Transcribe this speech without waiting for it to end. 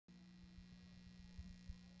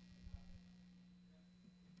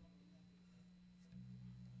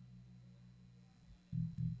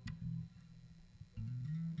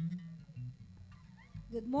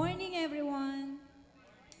Good morning, everyone.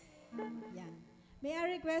 Yeah. May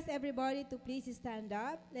I request everybody to please stand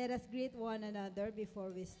up? Let us greet one another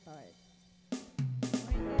before we start.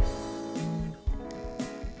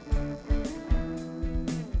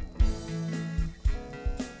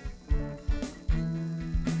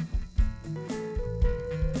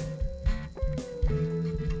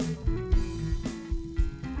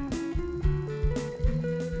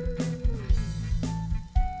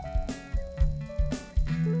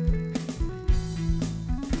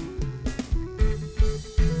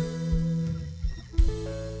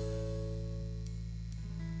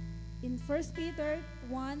 In 1 Peter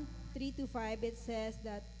 1, 3 to 5, it says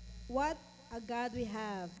that what a God we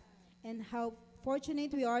have, and how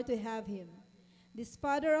fortunate we are to have him, this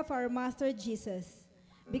Father of our Master Jesus.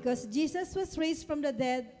 Because Jesus was raised from the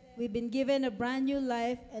dead, we've been given a brand new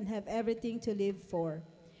life and have everything to live for,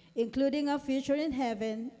 including a future in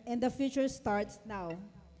heaven, and the future starts now.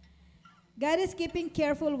 God is keeping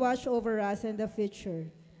careful watch over us in the future.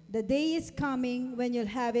 The day is coming when you'll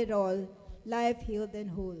have it all, life healed and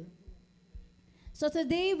whole. So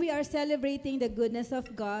today we are celebrating the goodness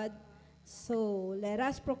of God. So let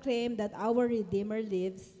us proclaim that our Redeemer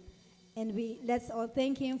lives, and let's all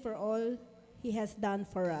thank him for all he has done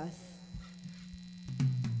for us.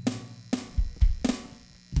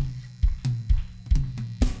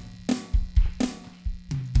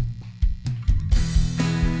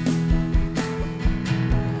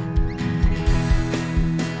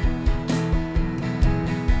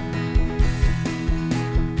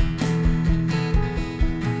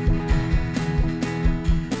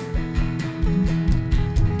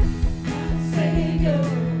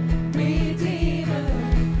 Redeemer,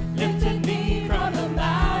 lifted me from the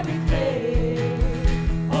miry clay.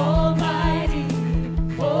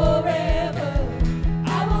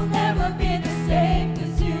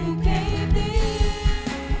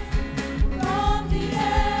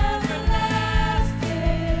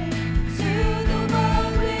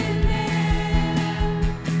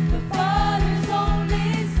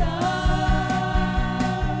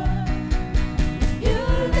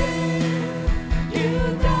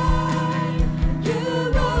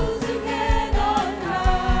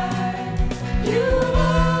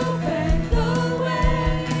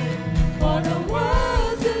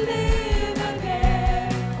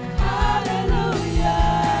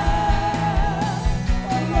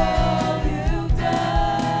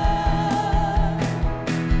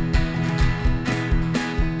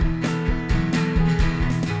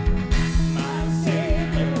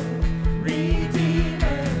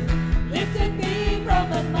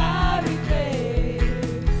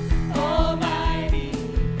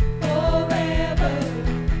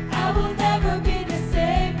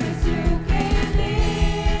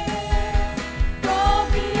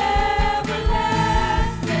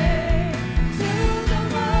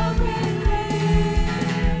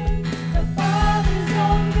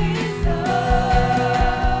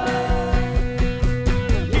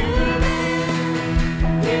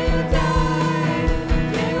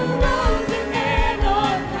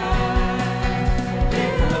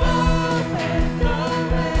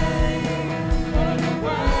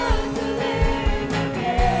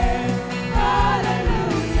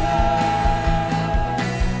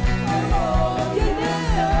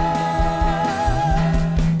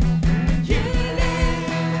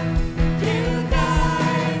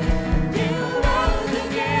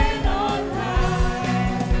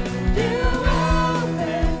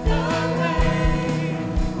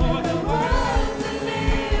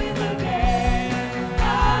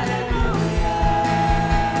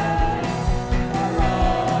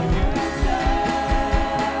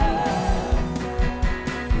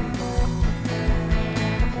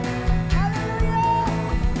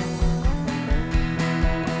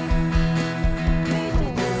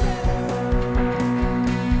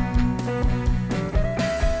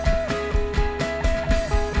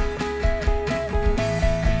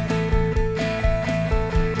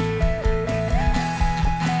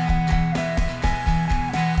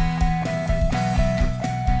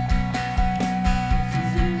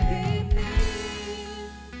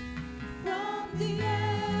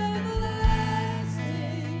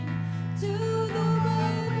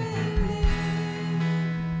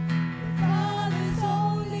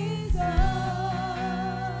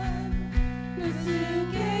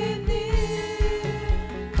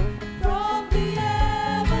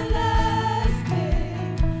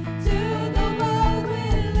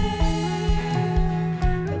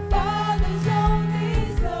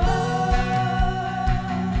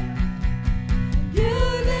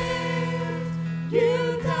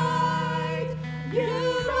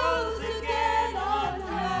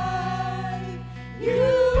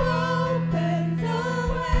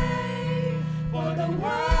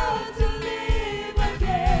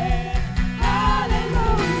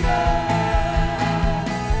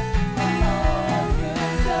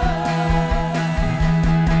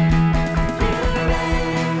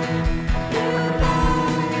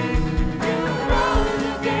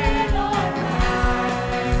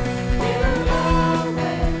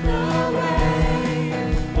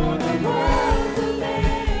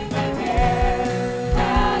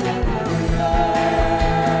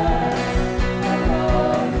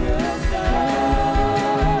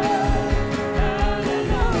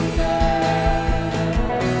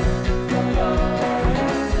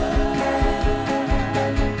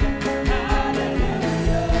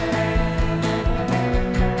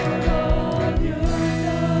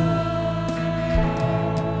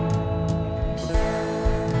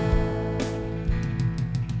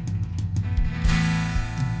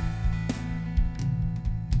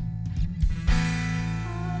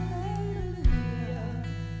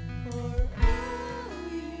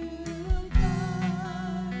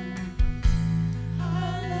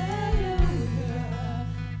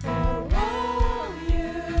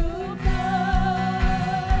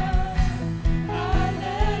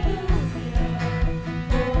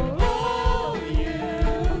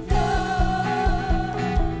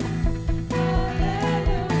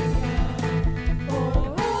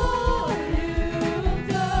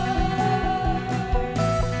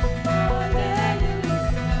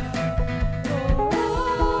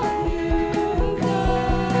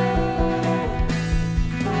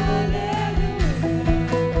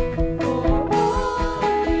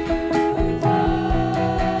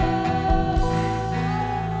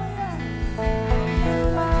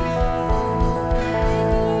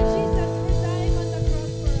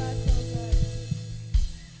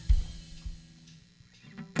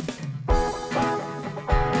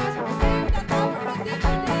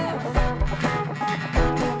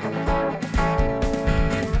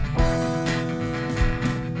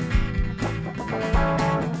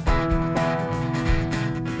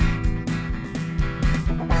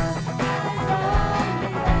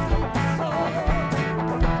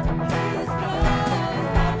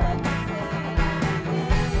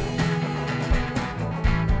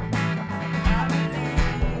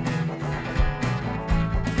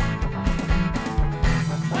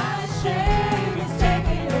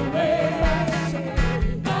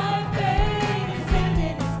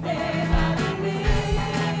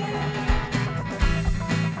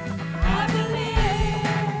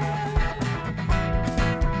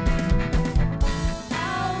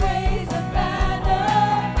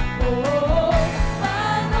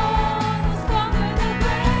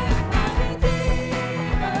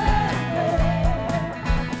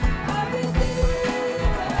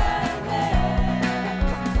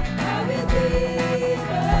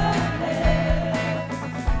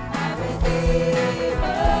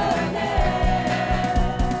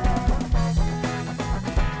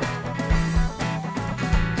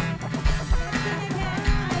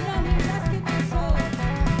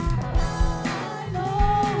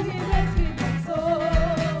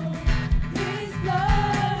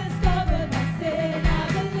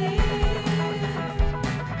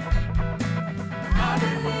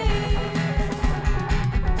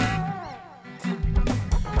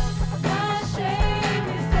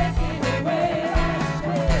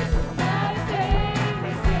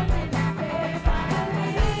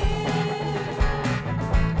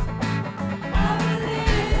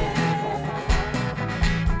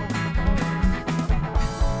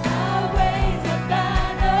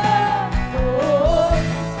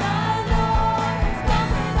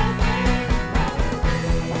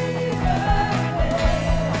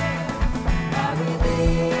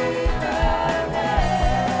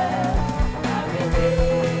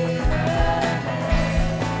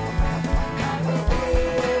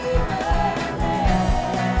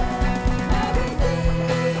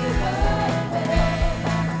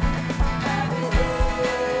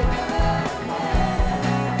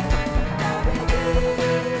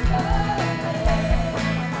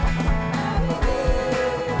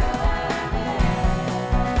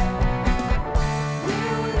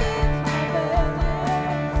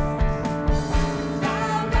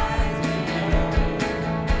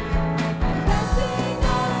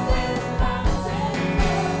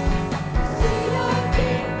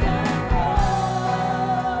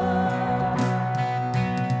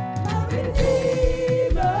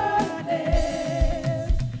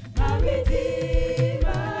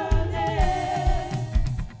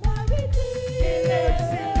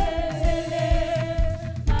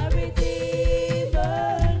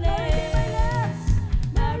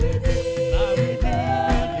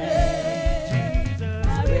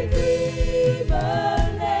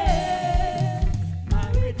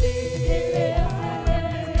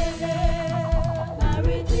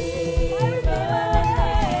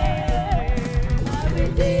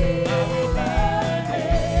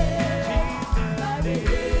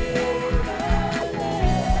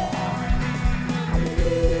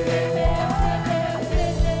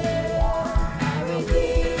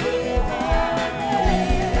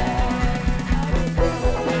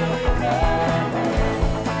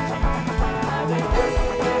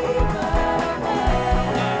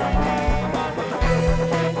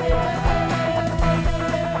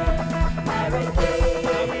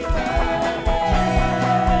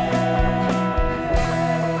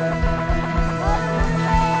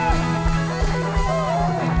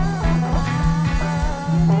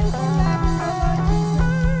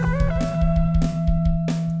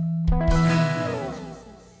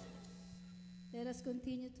 us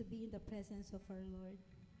continue to be in the presence of our Lord.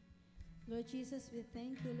 Lord Jesus, we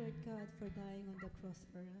thank you, Lord God, for dying on the cross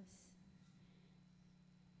for us.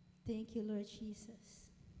 Thank you, Lord Jesus.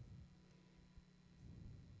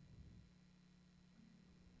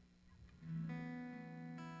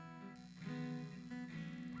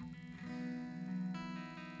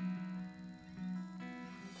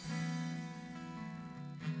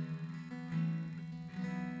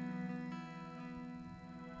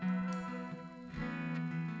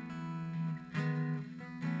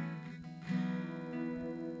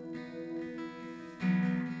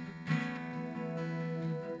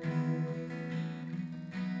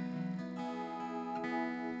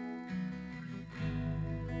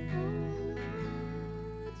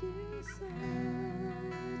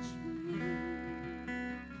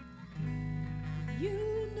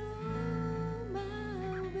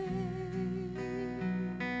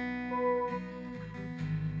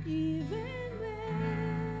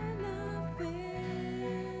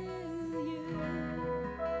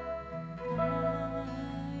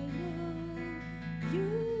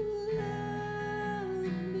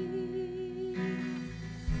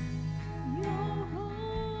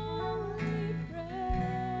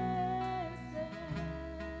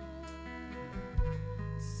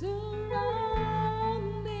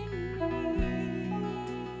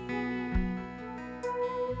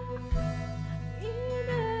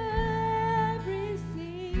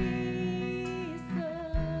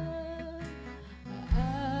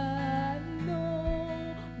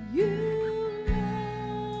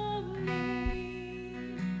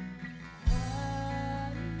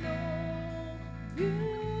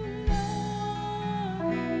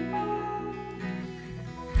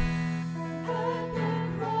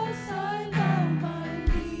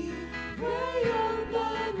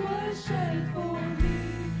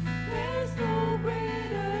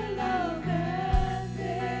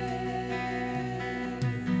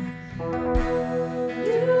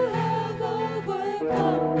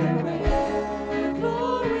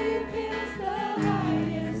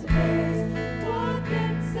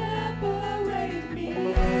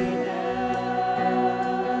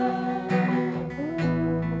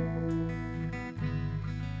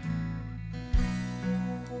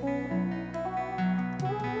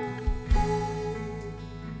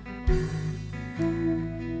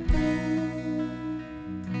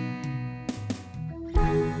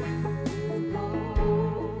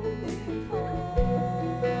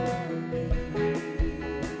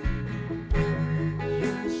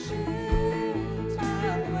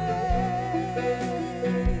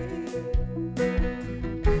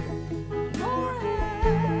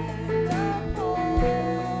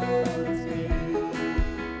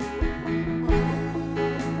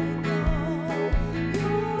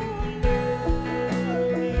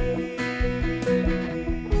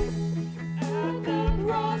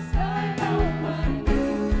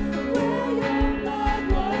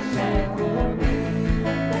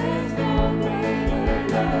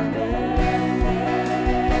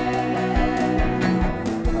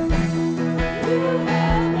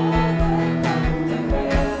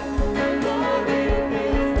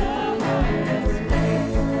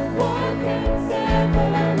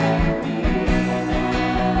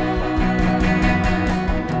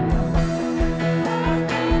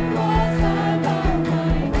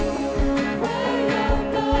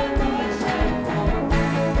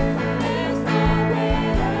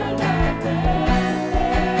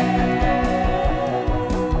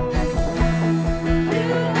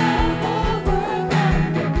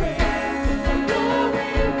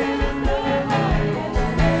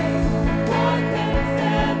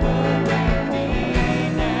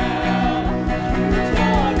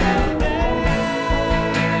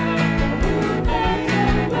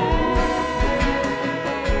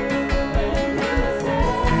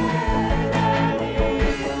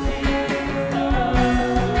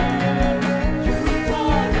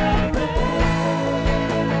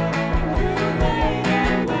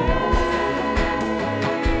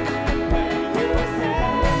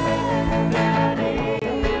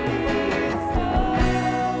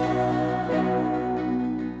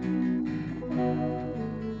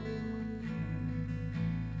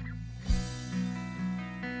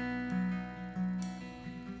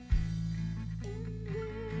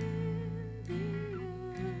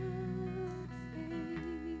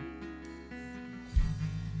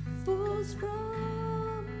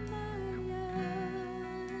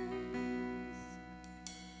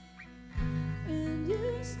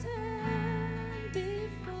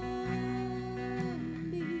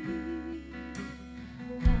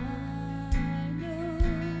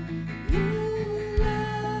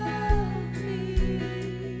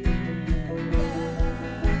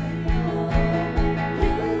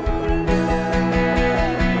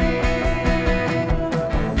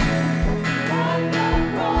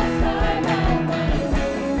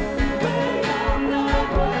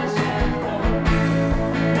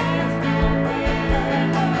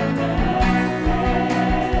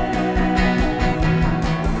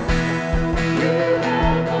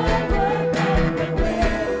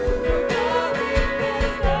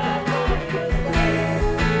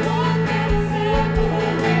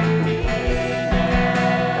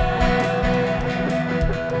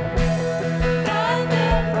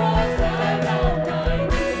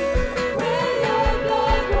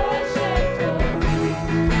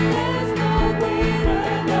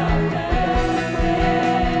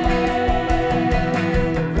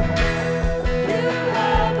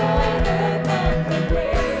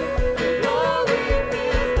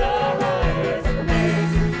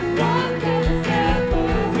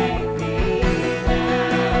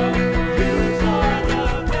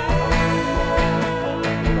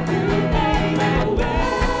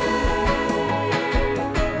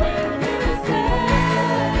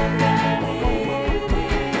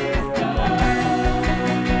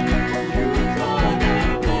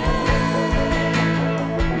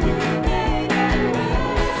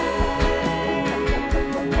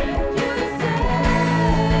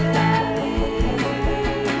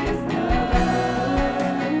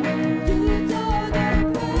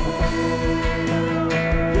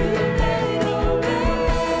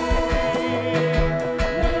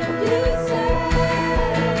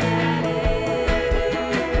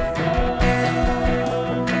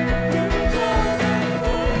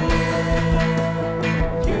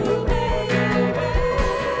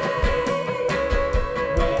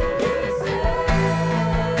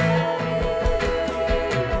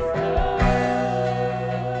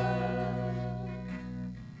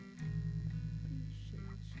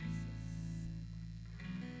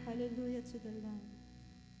 to the Lamb.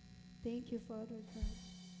 Thank you, Father God,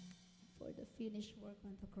 for the finished work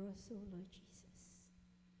on the cross, O Lord Jesus.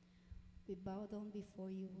 We bow down before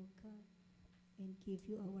you, O God, and give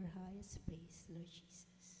you our highest praise, Lord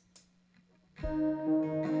Jesus.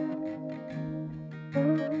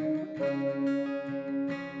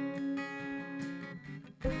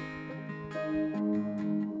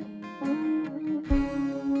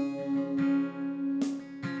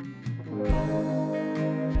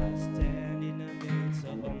 Stand in the midst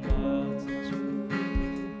of a multitude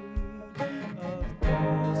of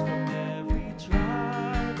those from every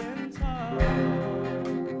tribe and tongue.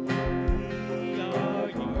 We are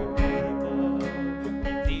your people,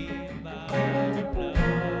 redeemed by your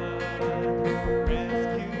blood,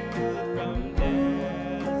 rescued from death.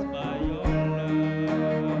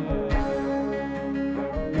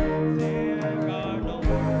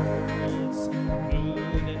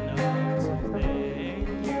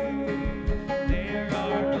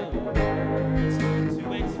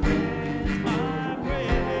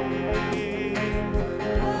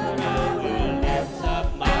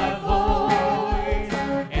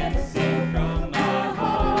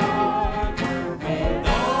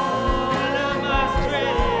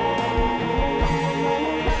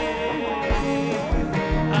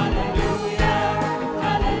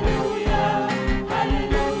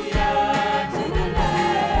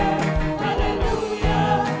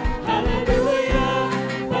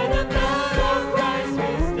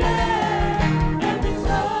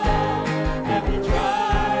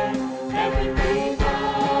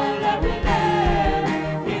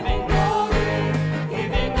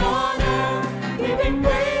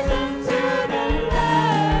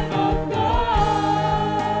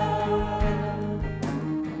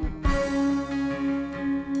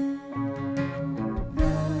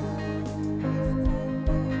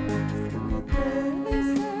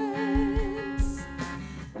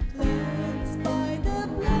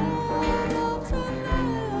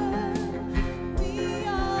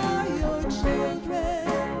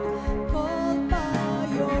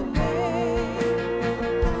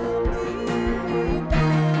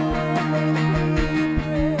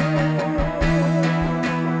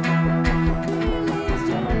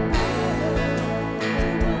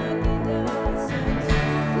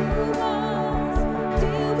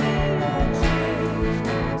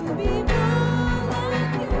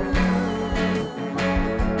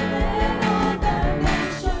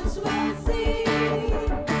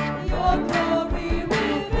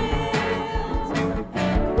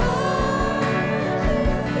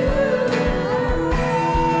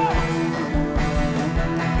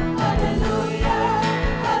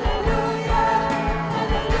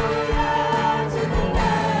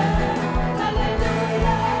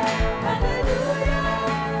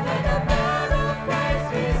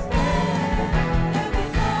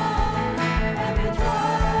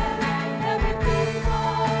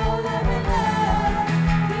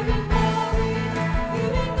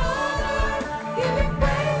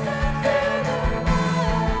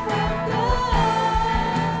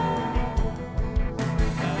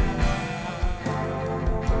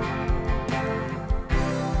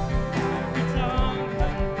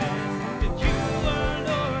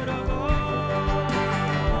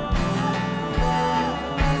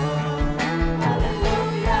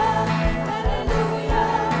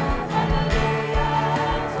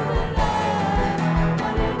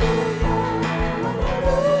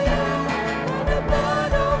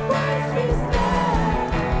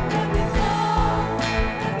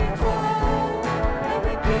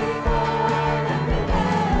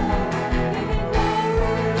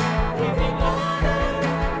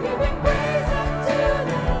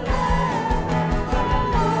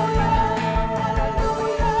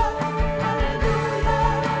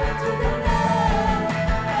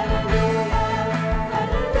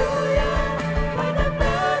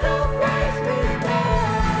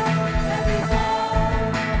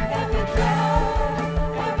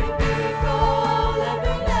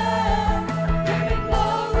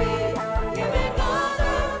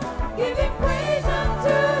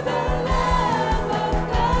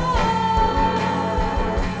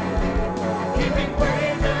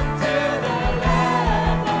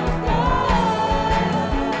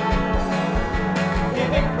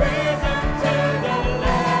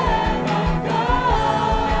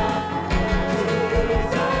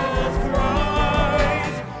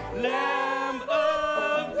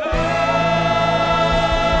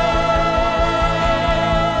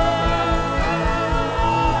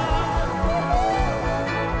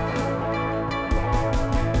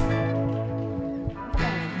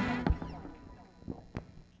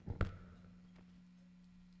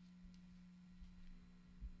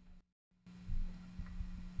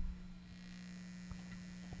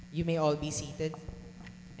 You may all be seated,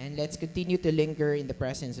 and let's continue to linger in the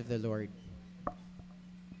presence of the Lord.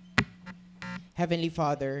 Heavenly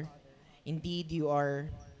Father, indeed you are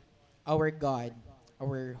our God,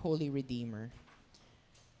 our holy Redeemer.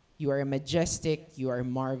 You are majestic, you are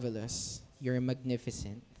marvelous, you are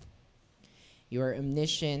magnificent. You are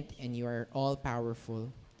omniscient, and you are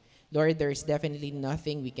all-powerful. Lord, there is definitely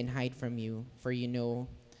nothing we can hide from you, for you know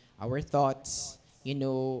our thoughts, you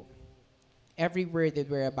know every word that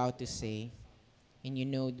we're about to say, and you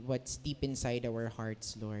know what's deep inside our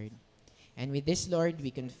hearts, Lord. And with this, Lord,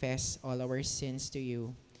 we confess all our sins to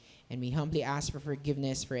you, and we humbly ask for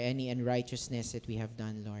forgiveness for any unrighteousness that we have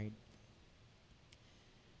done, Lord.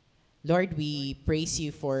 Lord, we praise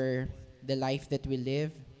you for the life that we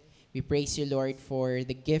live. We praise you, Lord, for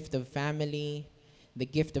the gift of family, the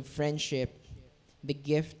gift of friendship, the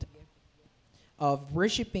gift of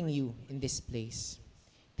worshiping you in this place.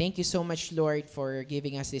 Thank you so much, Lord, for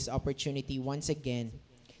giving us this opportunity once again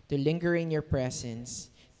to linger in your presence,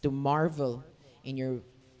 to marvel in your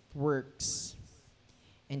works,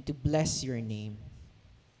 and to bless your name.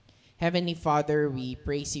 Heavenly Father, we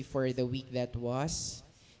praise you for the week that was.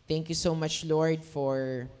 Thank you so much, Lord,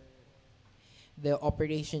 for the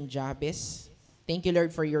Operation Jabez. Thank you,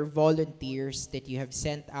 Lord, for your volunteers that you have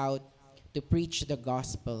sent out to preach the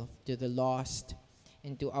gospel to the lost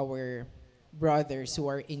and to our brothers who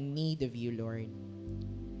are in need of you, Lord.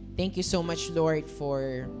 Thank you so much, Lord,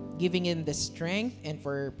 for giving them the strength and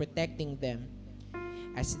for protecting them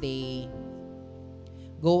as they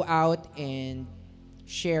go out and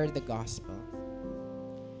share the gospel.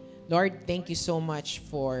 Lord, thank you so much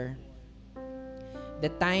for the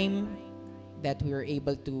time that we were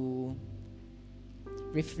able to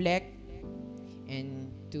reflect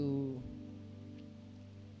and to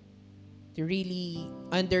really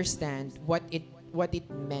understand what it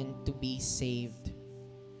meant to be saved.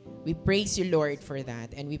 We praise you, Lord, for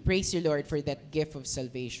that, and we praise you, Lord, for that gift of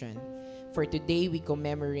salvation. For today we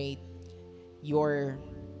commemorate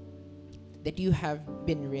that you have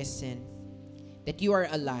been risen, that you are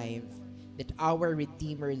alive, that our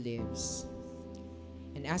Redeemer lives.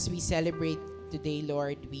 And as we celebrate today,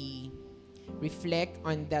 Lord, we reflect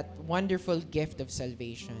on that wonderful gift of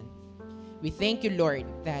salvation. We thank you, Lord,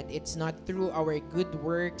 that it's not through our good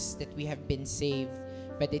works that we have been saved,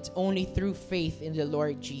 but it's only through faith in the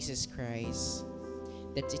Lord Jesus Christ.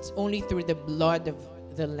 That it's only through the blood of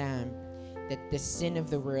the Lamb that the sin of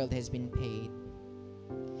the world has been paid.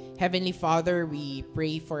 Heavenly Father, we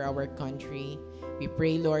pray for our country. We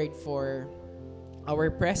pray, Lord, for our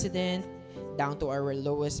president, down to our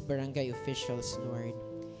lowest barangay officials, Lord.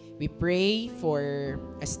 We pray for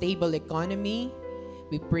a stable economy.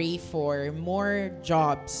 We pray for more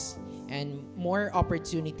jobs and more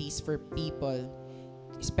opportunities for people,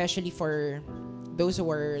 especially for those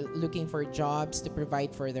who are looking for jobs to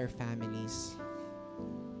provide for their families.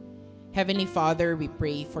 Heavenly Father, we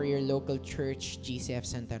pray for your local church, GCF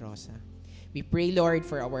Santa Rosa. We pray, Lord,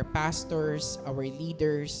 for our pastors, our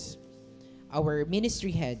leaders, our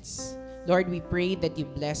ministry heads. Lord, we pray that you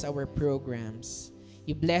bless our programs.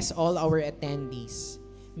 You bless all our attendees.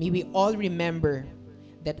 May we all remember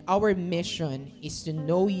that our mission is to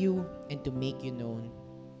know you and to make you known.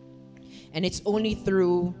 And it's only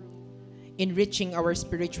through enriching our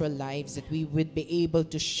spiritual lives that we would be able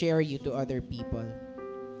to share you to other people.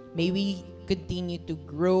 May we continue to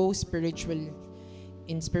grow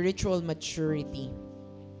in spiritual maturity.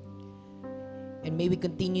 And may we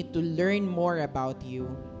continue to learn more about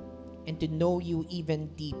you and to know you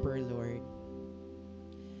even deeper, Lord.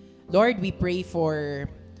 Lord, we pray for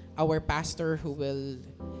our pastor who will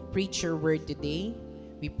preach your word today.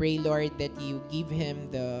 We pray, Lord, that you give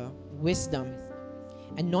him the wisdom.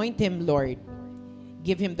 Anoint him, Lord.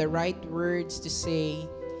 Give him the right words to say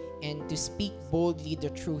and to speak boldly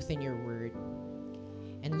the truth in your word.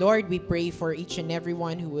 And Lord, we pray for each and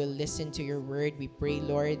everyone who will listen to your word. We pray,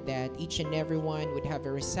 Lord, that each and everyone would have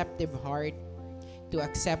a receptive heart to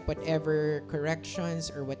accept whatever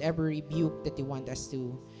corrections or whatever rebuke that you want us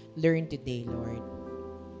to learn today, Lord.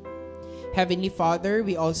 Heavenly Father,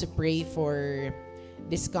 we also pray for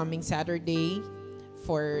this coming Saturday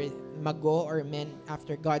for Mago, or Men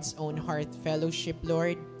After God's Own Heart Fellowship,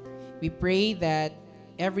 Lord. We pray that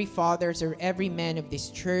every fathers or every man of this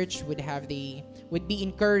church would be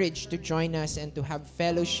encouraged to join us and to have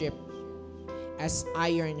fellowship as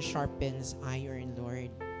iron sharpens iron, Lord.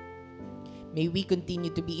 May we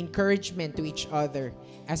continue to be encouragement to each other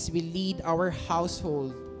as we lead our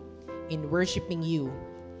household in worshiping you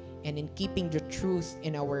and in keeping the truth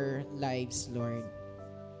in our lives, Lord.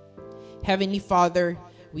 Heavenly Father,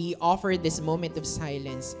 we offer this moment of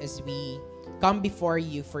silence as we come before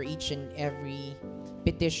you for each and every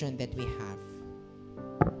petition that we have.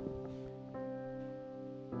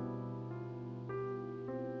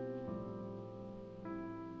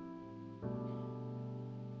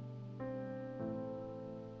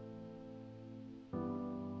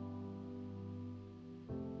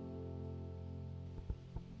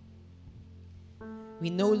 We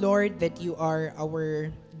know, Lord, that you are our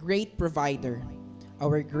great provider,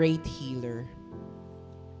 our great healer.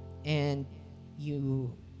 And you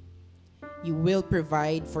will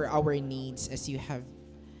provide for our needs as you have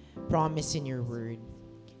promised in your word.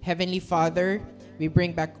 Heavenly Father, we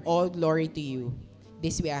bring back all glory to you.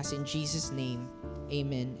 This we ask in Jesus' name.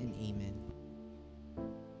 Amen and amen.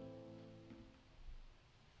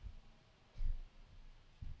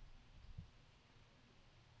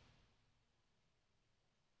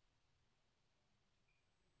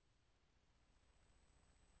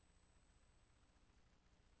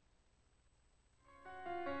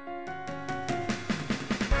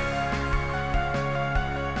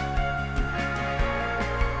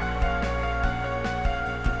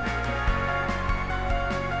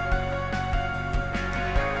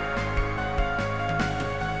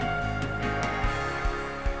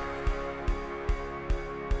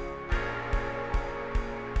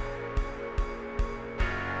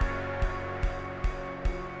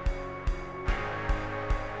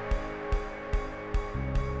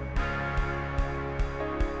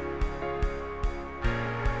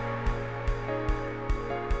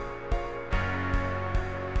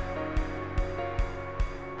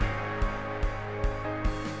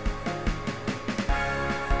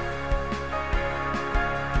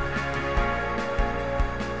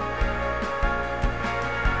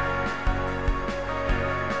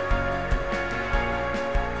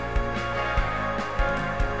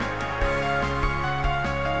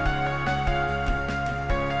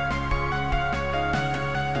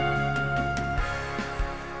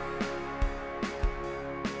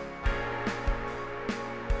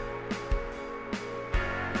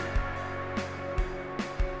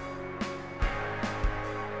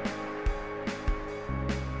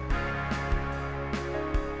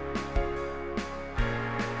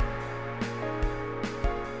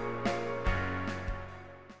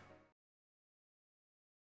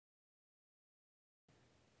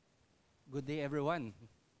 Good day, everyone.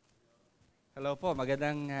 Hello po,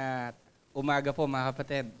 magandang umaga po mga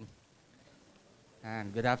kapatid. And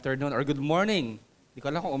good afternoon or good morning. Di ko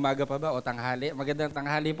alam kung umaga pa ba o tanghali. Magandang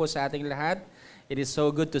tanghali po sa ating lahat. It is so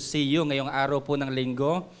good to see you ngayong araw po ng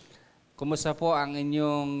linggo. Kumusta po ang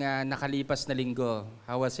inyong nakalipas na linggo?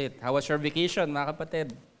 How was it? How was your vacation mga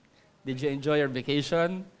kapatid? Did you enjoy your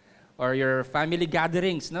vacation or your family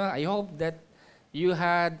gatherings? No? I hope that you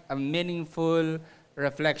had a meaningful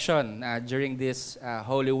reflection during this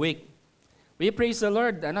Holy Week. We praise the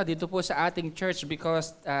Lord dito po sa ating church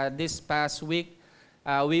because this past week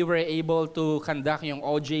we were able to conduct yung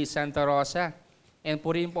OJ Santa Rosa. And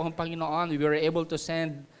purihin po ang Panginoon, we were able to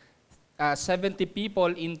send 70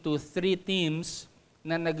 people into 3 teams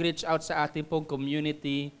na nag-reach out sa ating pong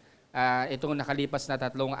community itong nakalipas na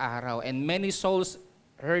 3 araw. And many souls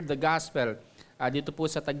heard the gospel dito po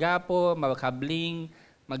sa Tagapo, Makabling,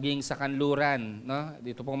 maging sa Kanluran, no?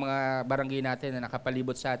 Dito pong mga barangay natin na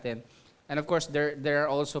nakapalibot sa atin. And of course, there are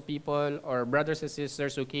also people or brothers and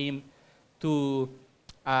sisters who came to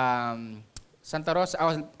Santa Rosa,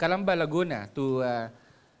 Calamba, Laguna to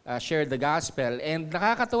share the gospel. And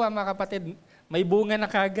nakakatuwa mga kapatid, may bunga na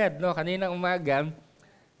kagad. No? Kaninang umaga,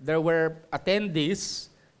 there were attendees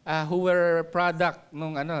who were product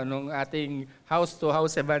nung ating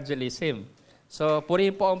house-to-house evangelism. So,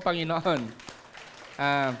 purihin po ang Panginoon.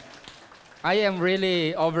 I am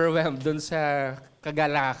really overwhelmed dun sa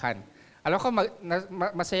kagalakan. Alam ko,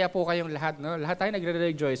 masaya po kayong lahat. No? Lahat tayo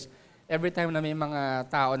nagre-rejoice every time na may mga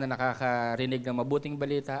tao na nakakarinig ng mabuting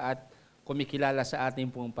balita at kumikilala sa ating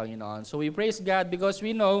pong Panginoon. So we praise God because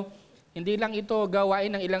we know, hindi lang ito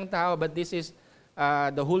gawain ng ilang tao, but this is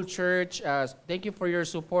the whole church. Thank you for your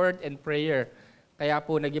support and prayer. Kaya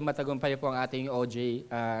po, naging matagumpay po ang ating OJ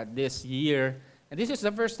this year. And this is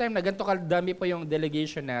the first time na ganito kadami po yung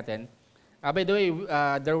delegation natin. By the way,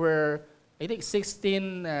 there were, I think,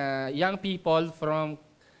 16 young people from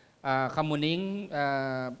Kamuning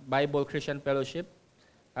Bible Christian Fellowship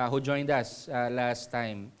who joined us last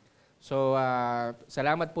time. So,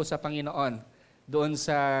 salamat po sa Panginoon doon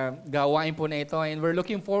sa gawain po na ito. And we're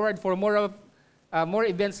looking forward for more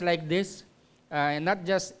events like this. And not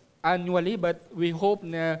just annually, but we hope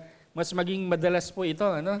na mas maging madalas po ito.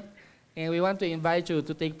 Ano? And we want to invite you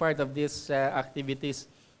to take part of these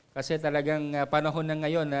activities kasi talagang panahon na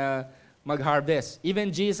ngayon na mag-harvest.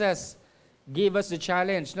 Even Jesus gave us the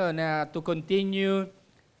challenge no, na to continue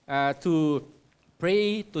to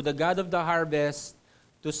pray to the God of the harvest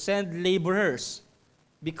to send laborers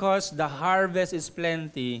because the harvest is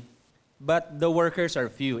plenty but the workers are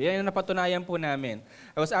few. Yan yung napatunayan po namin.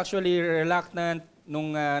 I was actually reluctant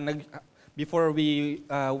nung before we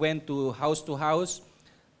went to house,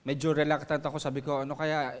 medyo reluctant ako. Sabi ko, ano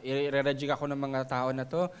kaya, i-rejig ako ng mga tao na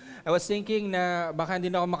to. I was thinking na baka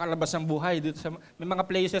hindi na ako makalabas ng buhay. Dito sa, may mga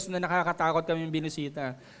places na nakakatakot kami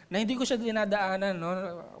binisita. Na hindi ko siya dinadaanan. No?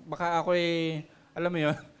 Baka ako alam mo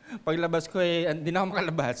yun, paglabas ko hindi na ako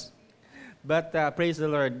makalabas. But praise the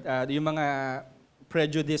Lord, yung mga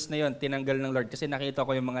prejudice na yun, tinanggal ng Lord. Kasi nakita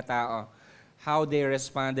ko yung mga tao, how they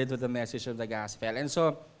responded to the message of the gospel. And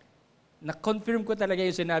so, na-confirm ko talaga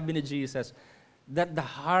yung sinabi ni Jesus, that the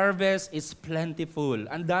harvest is plentiful.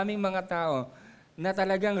 Ang daming mga tao na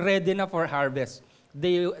talagang ready na for harvest.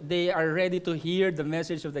 They are ready to hear the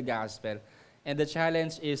message of the gospel. And the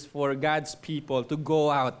challenge is for God's people to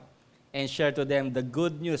go out and share to them the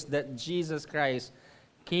good news that Jesus Christ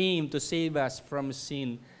came to save us from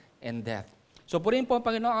sin and death. So purihin po ang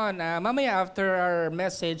Panginoon. Mamaya after our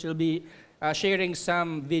message, we'll be sharing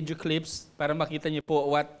some video clips para makita niyo po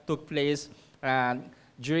what took place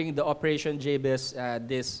during the Operation Jabez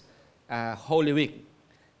this Holy Week.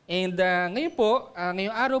 And ngayon po,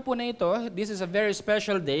 ngayong araw po na ito, this is a very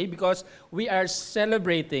special day because we are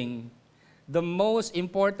celebrating the most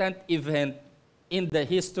important event in the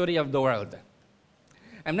history of the world.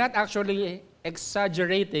 I'm not actually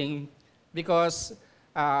exaggerating because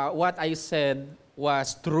what I said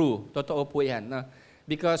was true. Totoo po yan. No?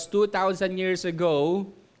 Because 2,000 years ago,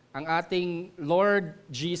 ang ating Lord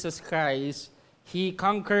Jesus Christ, He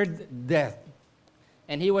conquered death.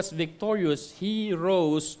 And He was victorious. He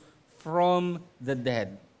rose from the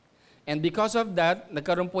dead. And because of that,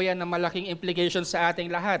 nagkaroon po yan ng malaking implication sa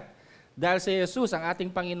ating lahat. Dahil si Jesus, ang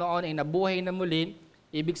ating Panginoon, ay nabuhay na muli,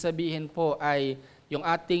 ibig sabihin po ay yung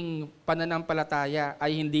ating pananampalataya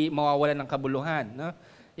ay hindi mawawalan ng kabuluhan. No?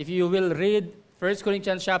 If you will read 1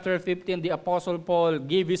 Corinthians chapter 15, the Apostle Paul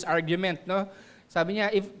gave his argument. No? Sabi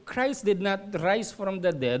niya, if Christ did not rise from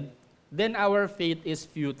the dead, then our faith is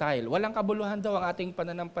futile. Walang kabuluhan daw ang ating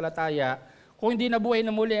pananampalataya kung hindi nabuhay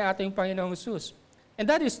na muli ang ating Panginoong Jesus. And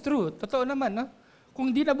that is true. Totoo naman. No?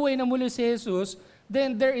 Kung hindi nabuhay na muli si Jesus,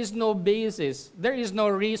 then there is no basis, there is no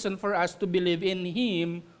reason for us to believe in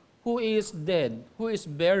Him who is dead, who is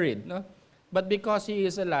buried. No? But because He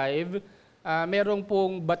is alive, merong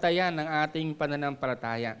pong batayan ng ating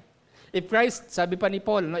pananampalataya. If Christ, sabi pa ni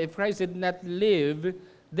Paul, no, if Christ did not live,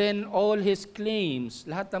 then all His claims,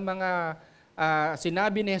 lahat ng mga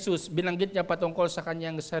sinabi ni Jesus, binanggit niya patungkol sa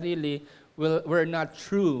kanyang sarili, were not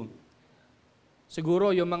true.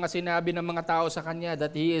 Siguro yung mga sinabi ng mga tao sa kanya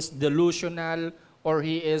that He is delusional or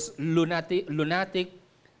He is lunatic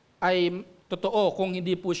ay totoo kung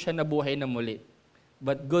hindi po siya nabuhay na muli.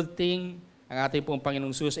 But good thing, ang ating pong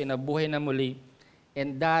Panginoong Jesus ay nabuhay na muli,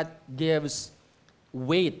 and that gives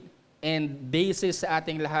weight and basis sa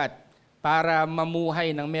ating lahat para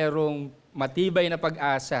mamuhay ng merong matibay na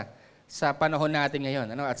pag-asa sa panahon natin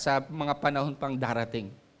ngayon, at sa mga panahon pang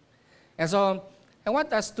darating. And so, I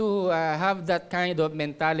want us to have that kind of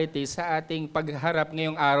mentality sa ating pagharap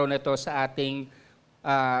ngayong araw na ito sa ating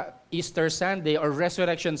Easter Sunday or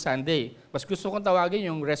Resurrection Sunday. Mas gusto kong tawagin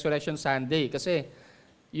yung Resurrection Sunday kasi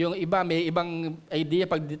yung iba may ibang idea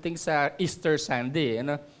pagdating sa Easter Sunday.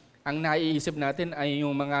 Ang naiisip natin ay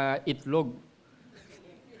yung mga itlog.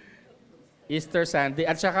 Easter Sunday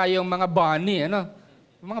at saka yung mga bunny,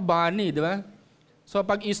 mga bunny, di ba? So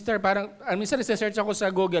pag Easter, parang, minsan nasa-search ako sa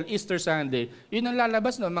Google, Easter Sunday, yun ang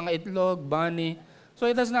lalabas, mga itlog, bunny. So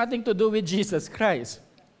it has nothing to do with Jesus Christ.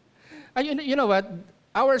 You know what?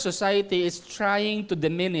 Our society is trying to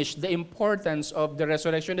diminish the importance of the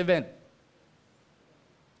resurrection event.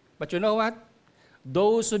 But you know what?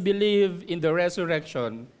 Those who believe in the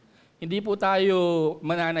resurrection, hindi po tayo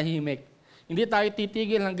mananahimik. Hindi tayo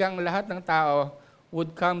titigil hanggang lahat ng tao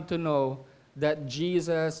would come to know that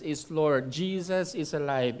Jesus is Lord. Jesus is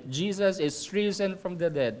alive. Jesus is risen from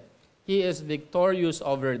the dead. He is victorious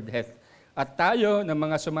over death. At tayo na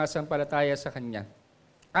mga sumasampalataya sa Kanya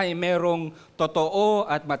ay merong totoo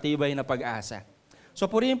at matibay na pag-asa. So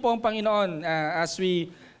purihin po ang Panginoon as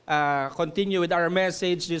we continue with our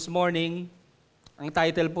message this morning. Ang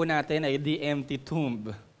title po natin ay The Empty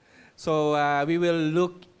Tomb. So we will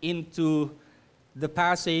look into the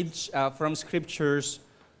passage from Scriptures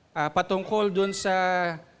patungkol dun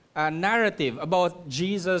sa narrative about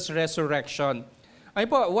Jesus' resurrection. Ay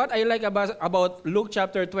po, what I like about Luke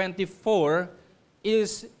chapter 24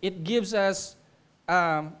 is it gives us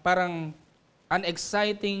parang an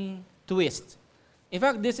exciting twist. In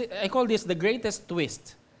fact, I call this the greatest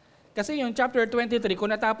twist. Kasi yung chapter 23, kung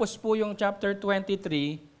natapos po yung chapter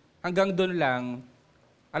 23, hanggang doon lang,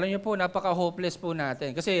 alam niyo po, napaka-hopeless po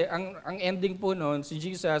natin. Kasi ang ending po noon, si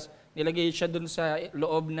Jesus, nilagay siya doon sa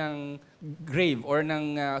loob ng grave or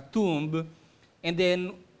ng tomb. And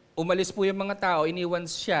then, umalis po yung mga tao, iniwan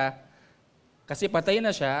siya, kasi patay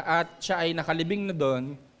na siya, at siya ay nakalibing na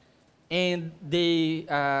doon. And they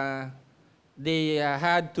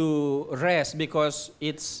had to rest because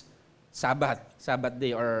it's Sabbath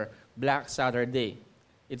day or Black Saturday.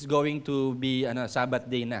 It's going to be Sabbath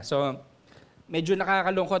day na. So, medyo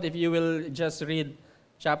nakakalungkot if you will just read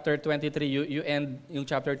chapter 23, you end yung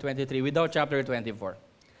chapter 23 without chapter 24.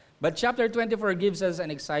 But chapter 24 gives us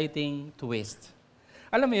an exciting twist.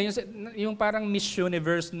 Alam mo yun, yung parang Miss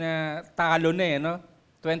Universe na talo na no?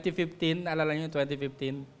 2015, alala niyo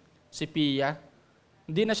 2015, si Pia.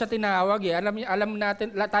 Hindi na siya tinawag eh. Alam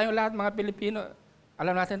natin, tayong lahat mga Pilipino,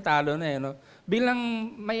 alam natin talo na no? Bilang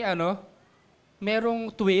may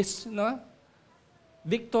merong twist, no?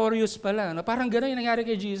 Victorious pala. No? Parang gano'n yung nangyari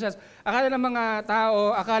kay Jesus. Akala ng mga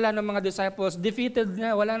tao, akala ng mga disciples, defeated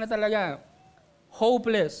na, wala na talaga.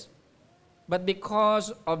 Hopeless. But because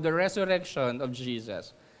of the resurrection of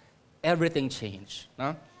Jesus, everything changed.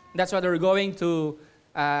 No? That's what we're going to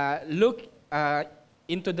look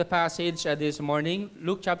into the passage this morning.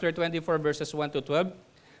 Luke chapter 24 verses 1 to 12.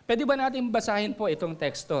 Pwede ba natin basahin po itong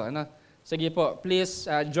teksto? Ano? Sige po, please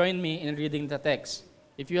join me in reading the text.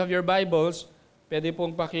 If you have your Bibles, pwede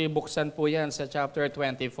pong pakibuksan po yan sa chapter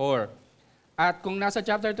 24. At kung nasa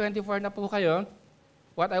chapter 24 na po kayo,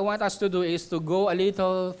 what I want us to do is to go a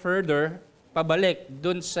little further, pabalik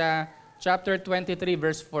dun sa chapter 23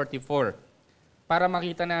 verse 44 para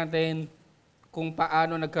makita natin kung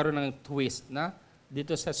paano nagkaroon ng twist na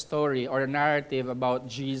dito sa story or narrative about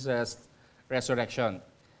Jesus' resurrection.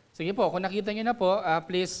 Sige po, kung nakita niyo na po,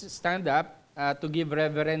 please stand up to give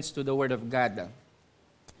reverence to the Word of God.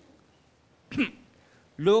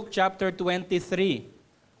 Luke chapter 23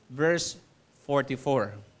 verse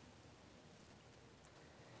 44.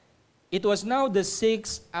 It was now the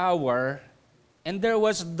 6th hour, and there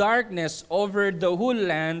was darkness over the whole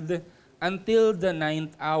land until the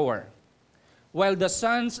 9th hour, while the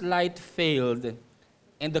sun's light failed,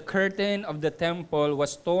 and the curtain of the temple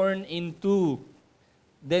was torn in two.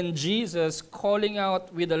 Then Jesus, calling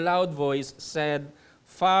out with a loud voice, said,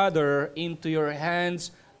 Father, into your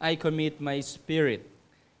hands I commit my spirit.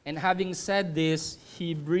 And having said this,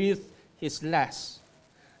 he breathed his last.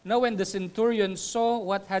 Now when the centurion saw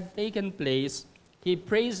what had taken place, he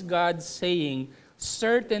praised God, saying,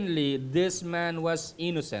 Certainly this man was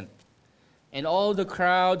innocent. And all the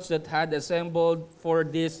crowds that had assembled for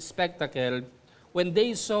this spectacle, when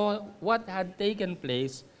they saw what had taken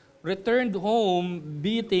place, returned home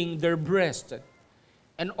beating their breasts.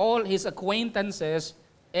 And all his acquaintances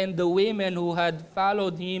and the women who had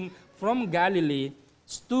followed him from Galilee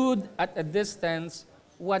stood at a distance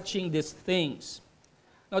watching these things.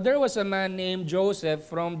 Now there was a man named Joseph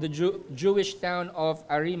from the Jewish town of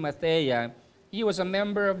Arimathea. He was a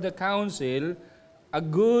member of the council, a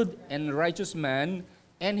good and righteous man,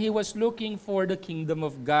 and he was looking for the kingdom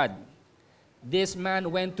of God. This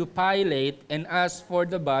man went to Pilate and asked for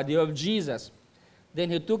the body of Jesus. Then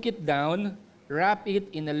he took it down, wrapped it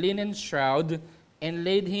in a linen shroud, and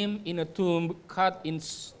laid him in a tomb cut in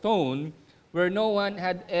stone where no one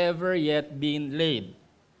had ever yet been laid.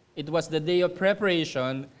 It was the day of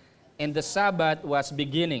preparation, and the Sabbath was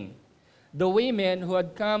beginning. The women who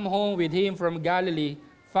had come home with him from Galilee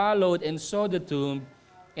followed and saw the tomb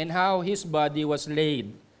and how his body was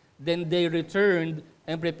laid. Then they returned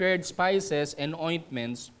and prepared spices and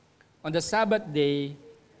ointments. On the Sabbath day,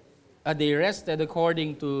 they rested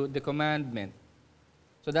according to the commandment.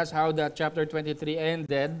 So that's how the chapter 23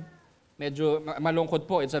 ended. Medyo malungkot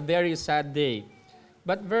po. It's a very sad day.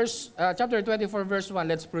 But chapter 24, verse 1,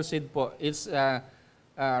 let's proceed po. It's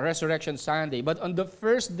Resurrection Sunday. But on the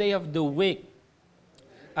first day of the week,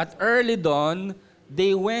 at early dawn,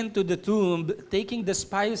 they went to the tomb, taking the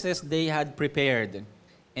spices they had prepared.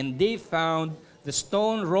 And they found the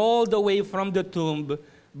stone rolled away from the tomb,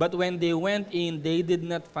 but when they went in, they did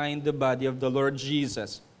not find the body of the Lord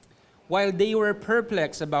Jesus. While they were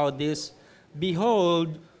perplexed about this,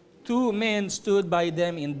 behold, two men stood by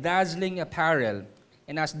them in dazzling apparel.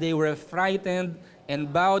 And as they were frightened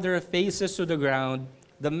and bowed their faces to the ground,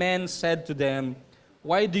 the men said to them,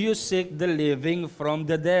 Why do you seek the living from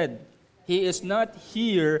the dead? He is not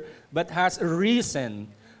here, but has risen.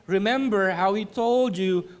 Remember how he told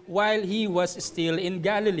you while he was still in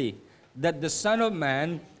Galilee, that the Son of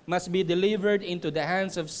Man must be delivered into the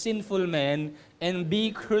hands of sinful men and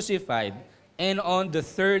be crucified, and on the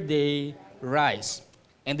third day rise.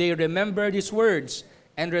 And they remembered his words,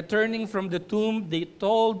 and returning from the tomb, they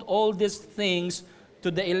told all these things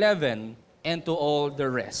to the 11 and to all the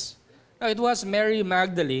rest. Now it was Mary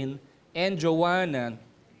Magdalene and Joanna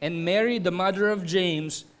and Mary, the mother of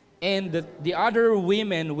James, and the other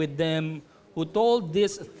women with them who told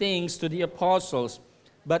these things to the apostles.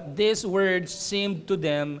 But these words seemed to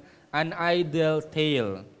them an idle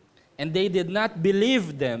tale, and they did not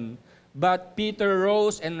believe them. But Peter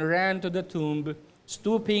rose and ran to the tomb.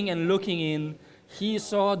 Stooping and looking in, he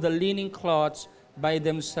saw the linen cloths by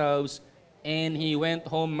themselves, and he went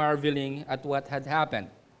home marveling at what had happened.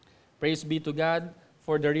 Praise be to God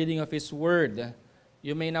for the reading of his word.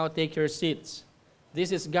 You may now take your seats.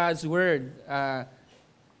 This is God's word.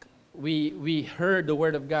 We heard the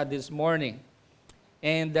word of God this morning,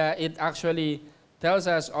 and it actually tells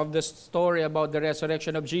us of the story about the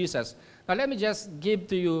resurrection of Jesus. Now let me just give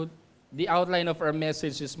to you the outline of our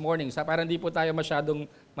message this morning, para hindi po tayo masyadong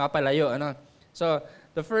mapalayo. Ano? So,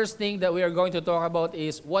 the first thing that we are going to talk about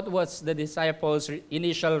is what was the disciples'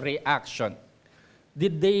 initial reaction.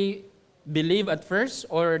 Did they believe at first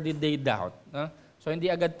or did they doubt? No? So,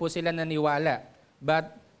 hindi agad po sila naniwala.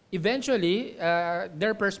 But eventually,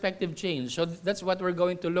 their perspective changed. So, that's what we're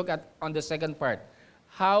going to look at on the second part.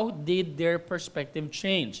 How did their perspective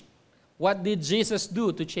change? What did Jesus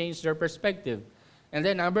do to change their perspective? And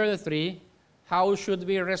then number 3, how should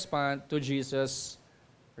we respond to Jesus'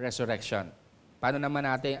 resurrection? Paano naman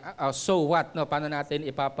natin, so what? No? Paano natin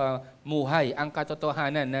ipapamuhay ang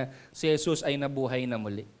katotohanan na si Jesus ay nabuhay na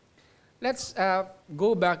muli? Let's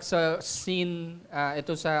go back sa scene,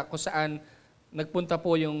 ito sa kung saan nagpunta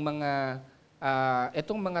po yung mga,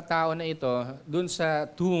 itong mga tao na ito, dun sa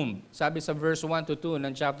tomb. Sabi sa verse 1 to 2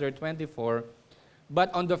 ng chapter 24, but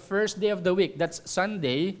on the first day of the week, that's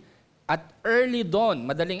Sunday, at early dawn,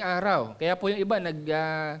 madaling araw. Kaya po yung iba,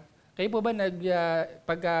 kayo po ba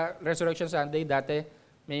pagka Resurrection Sunday, dati,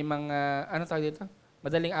 may mga, ano tawag dito?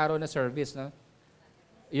 Madaling araw na service, no?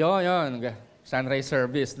 Yun, sunrise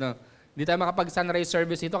service, no? Hindi tayo makapag-sunrise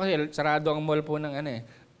service ito kasi sarado ang mall po ng ano eh.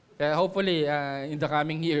 Kaya hopefully, in the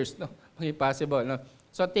coming years, no? May possible, no?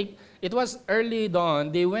 So, it was early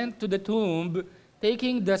dawn. They went to the tomb,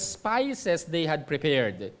 taking the spices they had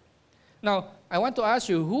prepared. Now, I want to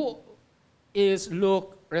ask you, who is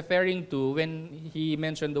Luke referring to when he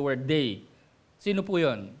mentioned the word they? Sino po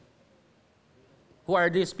yun? Who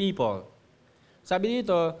are these people? Sabi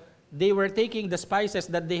dito, they were taking the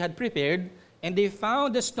spices that they had prepared and they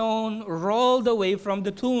found the stone rolled away from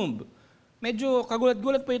the tomb. Medyo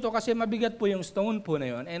kagulat-gulat po ito kasi mabigat po yung stone po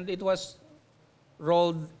na yun and it was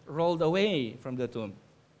rolled away from the tomb.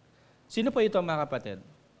 Sino po ito mga kapatid?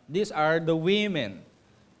 These are the women.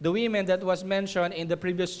 The women that was mentioned in the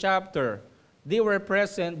previous chapter. They were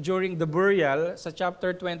present during the burial sa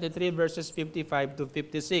chapter 23 verses 55 to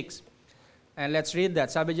 56. And let's read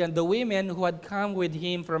that. Sabi diyan, the women who had come with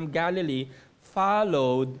him from Galilee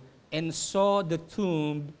followed and saw the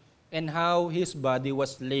tomb and how his body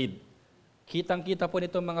was laid. Kitang-kita po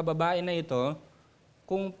nitong mga babae na ito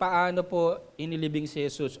kung paano po inilibing si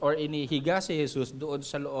Jesus or inihiga si Jesus doon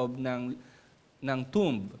sa loob ng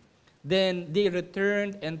tomb. Then they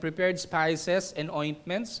returned and prepared spices and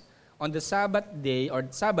ointments. On the Sabbath day,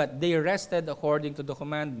 they rested according to the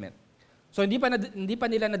commandment. So hindi pa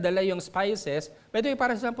nila nadala yung spices. Pero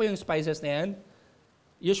para saan po yung spices na yan?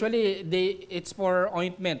 Usually, it's for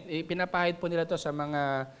ointment. Pinapahid po nila to sa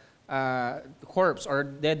mga corpse or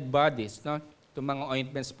dead bodies. No? Itong mga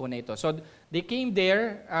ointments po na ito. So they came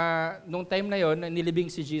there, nung time na yon, nilibing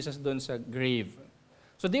si Jesus doon sa grave.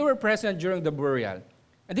 So they were present during the burial.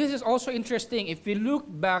 And this is also interesting. If we look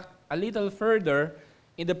back a little further,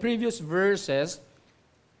 in the previous verses,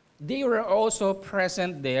 they were also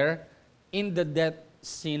present there in the death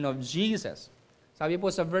scene of Jesus. Sabi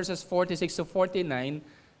po sa verses 46 to 49,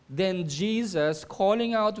 then Jesus,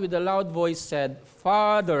 calling out with a loud voice, said,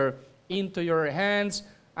 Father, into your hands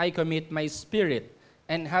I commit my spirit.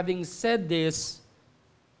 And having said this,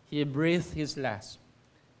 he breathed his last.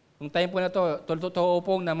 Nung time po na to, totoo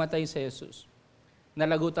pong namatay si Jesus.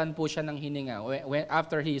 Nalagutan po siya ng hininga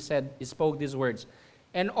after he spoke these words.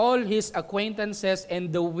 And all his acquaintances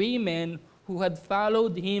and the women who had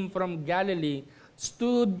followed him from Galilee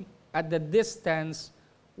stood at the distance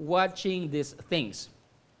watching these things.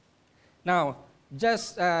 Now,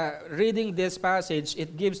 just reading this passage,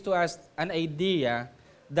 it gives to us an idea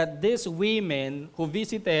that these women who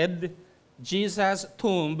visited Jesus'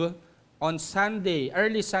 tomb on Sunday,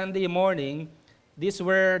 early Sunday morning, these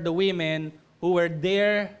were the women who were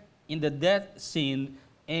there in the death scene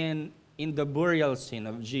and in the burial scene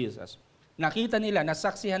of Jesus. Nakita nila,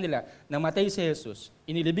 nasaksihan nila, namatay si Jesus,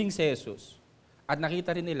 inilibing si Jesus, at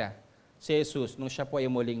nakita rin nila si Jesus nung siya po ay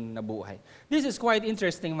muling nabuhay. This is quite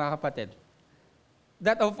interesting, mga kapatid.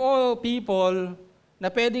 That of all people na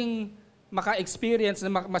pwedeng maka-experience, na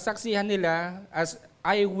masaksihan nila as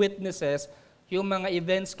eyewitnesses, yung mga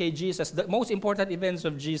events kay Jesus, the most important events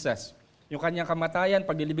of Jesus, yung kanyang kamatayan,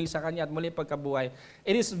 paglilibing sa kanya, at muli pagkabuhay.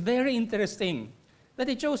 It is very interesting that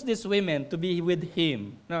He chose these women to be with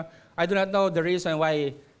Him. No, I do not know the reason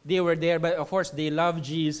why they were there, but of course, they loved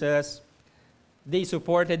Jesus, they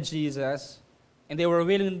supported Jesus, and they were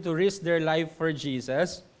willing to risk their life for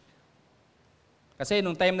Jesus. Kasi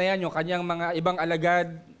nung time na yan, yung kanyang mga ibang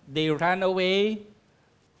alagad, they ran away.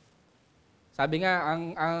 Sabi nga,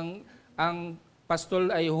 ang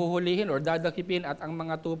pastol ay huhulihin or dadakipin at ang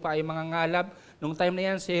mga tupa ay mga ngalap. Nung time na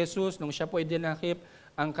yan, si Jesus, nung siya po ay dinakip,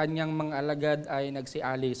 ang kanyang mga alagad ay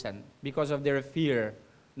nagsialisan because of their fear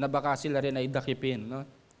na baka sila rin ay dakipin. No?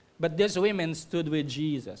 But these women stood with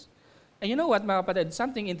Jesus. And you know what, mga kapatid,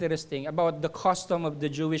 something interesting about the custom of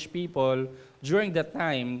the Jewish people during that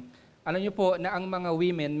time, alam niyo po na ang mga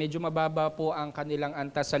women, medyo mababa po ang kanilang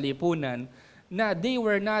antas sa lipunan, na they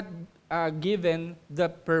were not given the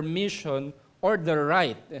permission or the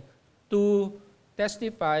right to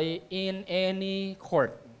testify in any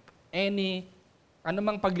court,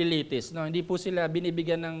 anumang paglilitis. No? Hindi po sila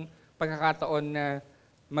binibigyan ng pagkakataon na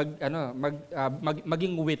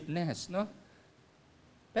maging witness. No?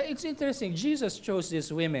 But it's interesting, Jesus chose these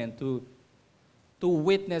women to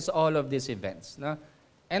witness all of these events. No?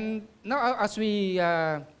 And now as we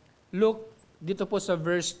look dito po sa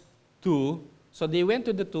verse 2, so they went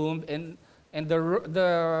to the tomb and the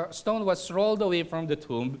stone was rolled away from the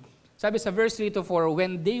tomb. Sabi sa verse 3 to 4,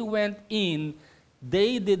 when they went in,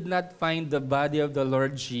 they did not find the body of the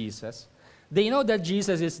Lord Jesus. They know that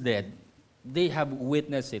Jesus is dead. They have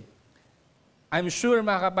witnessed it. I'm sure,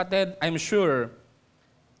 mga kapatid,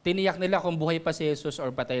 tiniyak nila kung buhay pa si Jesus or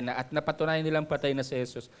patay na, at napatunayan nilang patay na si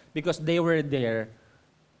Jesus because they were there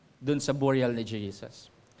dun sa burial ni Jesus.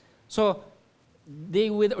 So, they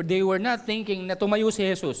were not thinking na tumayo si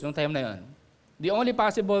Jesus nung time na yon. The only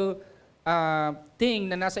possible thing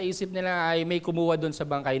na nasa isip nila ay may kumuha dun sa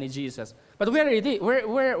bangkay ni Jesus. But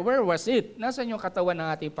where was it? Nasaan yung katawan ng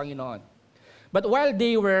ating Panginoon? But while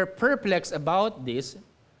they were perplexed about this,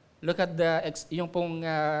 look at yung pong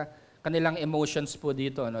kanilang emotions po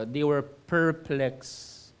dito. No? They were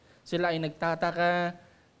perplexed. Sila ay nagtataka,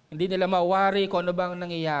 hindi nila mawari kung ano bang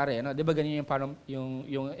nangyayari. No? Di ba ganyan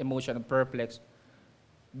yung emotion of perplexed?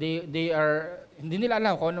 Hindi nila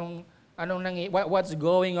alam kung what's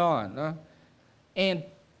going on. No? And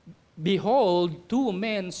behold, two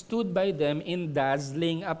men stood by them in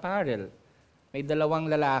dazzling apparel. May dalawang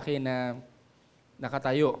lalaki na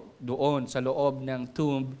nakatayo doon sa loob ng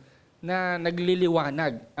tomb na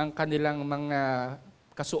nagliliwanag ang kanilang mga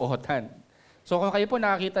kasuotan. So kung kayo po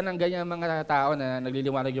nakakita ng ganyan mga tao na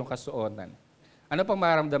nagliliwanag yung kasuotan, ano pang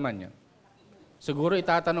maramdaman nyo? Siguro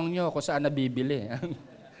itatanong nyo kung saan nabibili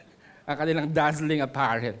ang kanilang dazzling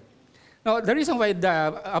apparel. Now, the reason why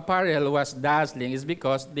the apparel was dazzling is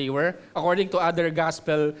because they were, according to other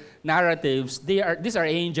gospel narratives, these are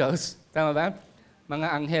angels. Tama ba? Mga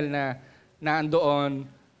anghel na naandoon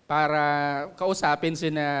para kausapin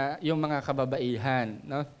sina yung mga kababaihan.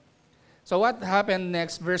 No? So what happened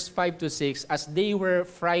next, verse 5 to 6, as they were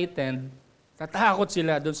frightened, tatakot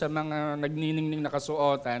sila doon sa mga nagniningning na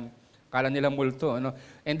kasuotan, kala nila multo, no?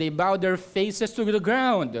 And they bowed their faces to the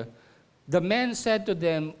ground. The men said to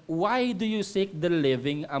them, why do you seek the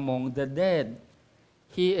living among the dead?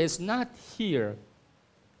 He is not here,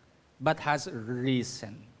 but has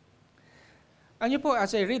risen. Ano po,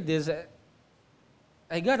 as I read this,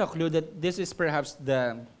 I got a clue that this is perhaps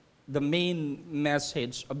the main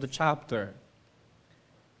message of the chapter.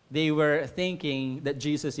 They were thinking that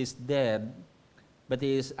Jesus is dead, but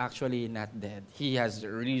He is actually not dead. He has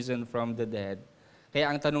risen from the dead. Kaya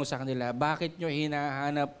ang tanong sa kanila, bakit nyo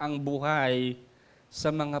hinahanap ang buhay sa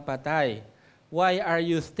mga patay? Why are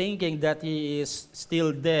you thinking that He is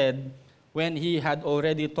still dead when He had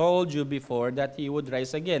already told you before that He would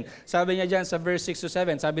rise again? Sabi niya dyan sa verse 6 to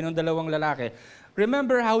 7, sabi ng dalawang lalaki,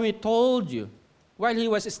 remember how He told you while He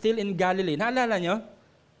was still in Galilee. Naalala nyo?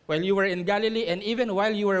 While you were in Galilee and even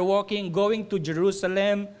while you were walking, going to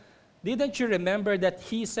Jerusalem, didn't you remember that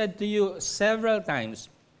He said to you several times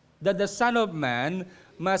that the Son of Man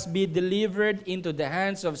must be delivered into the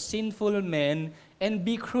hands of sinful men and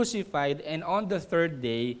be crucified and on the third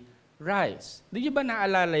day rise? Di ba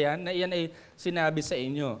naalala yan? Na yan ay sinabi sa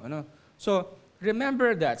inyo. Ano? So,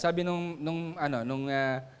 remember that. Sabi nung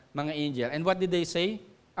mga angel. And what did they say?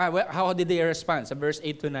 How did they respond? Sa verse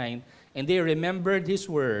 8 to 9, and they remembered his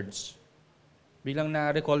words. Bilang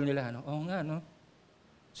na-recall nila, oo nga, no?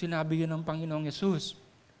 Sinabi yun ng Panginoong Yesus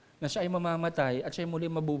na siya ay mamamatay at siya ay muli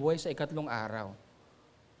mabubuhay sa ikatlong araw.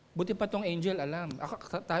 Buti pa tong angel alam.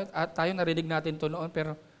 Tayo narinig natin to noon,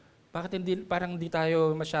 pero bakit parang hindi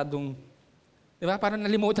tayo masyadong, di ba? Parang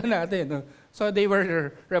nalimutan natin. No? So they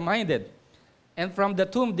were reminded. And from the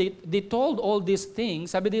tomb, they told all these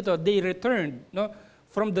things. Sabi dito, they returned, no?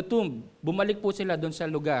 From the tomb, bumalik po sila doon sa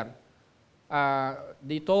lugar.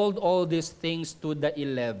 They told all these things to the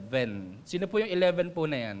 11. Sino po yung 11 po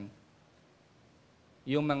na yan?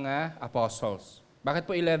 Yung mga apostles. Bakit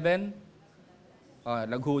po 11?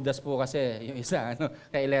 Naghudas po kasi yung isa,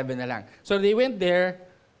 kaya 11 na lang. So they went there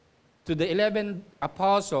to the 11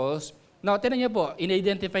 apostles. Now, tinan niyo po,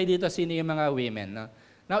 in-identify dito sino yung mga women. No?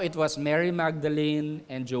 Now, it was Mary Magdalene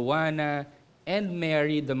and Joanna and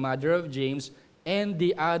Mary, the mother of James, and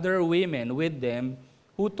the other women with them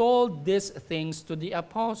who told these things to the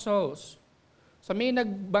apostles. So may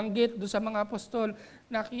nagbanggit doon sa mga apostol,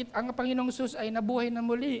 ang Panginoong Jesus ay nabuhay na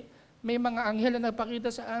muli. May mga anghel na nagpakita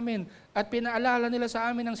sa amin at pinaalala nila sa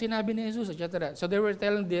amin ang sinabi ni Jesus, etc. So they were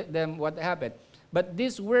telling them what happened. But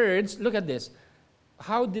these words, look at this.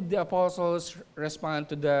 How did the apostles respond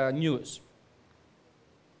to the news?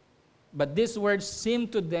 But these words seemed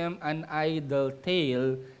to them an idle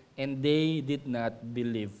tale, and they did not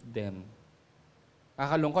believe them.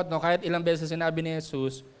 Kakalungkot, no? Kahit ilang beses sinabi ni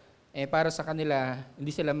Jesus, para sa kanila, hindi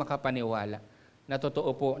sila makapaniwala na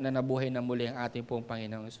totoo po na nabuhay na muli ang ating pong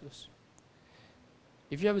Panginoong Jesus.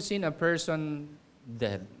 If you have seen a person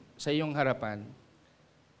dead sa iyong harapan,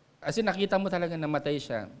 as in nakita mo talaga namatay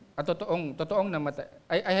siya, at totoong namatay.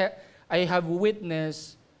 I have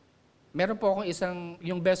witnessed, meron po akong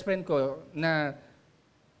yung best friend ko na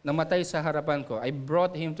namatay sa harapan ko. I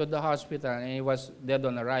brought him to the hospital and he was dead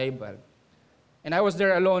on arrival. And I was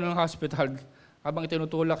there alone in the hospital habang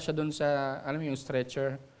itinutulak siya doon sa, yung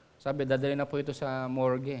stretcher. Sabi, dadali na po ito sa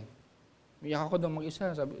morgue. Umiyak ako doon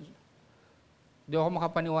mag-isa. Sabi, di ako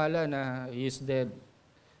makapaniwala na he is dead.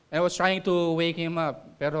 And I was trying to wake him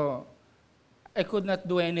up, pero I could not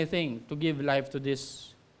do anything to give life to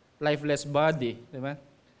this lifeless body. Di ba?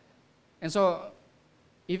 And so,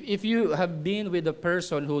 if you have been with a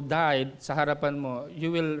person who died sa harapan mo, you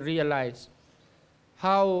will realize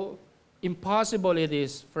how impossible it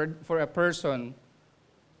is for a person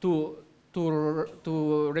to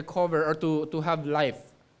recover or to have life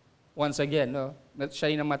once again, no? That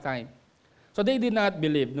siya ay namatay. So they did not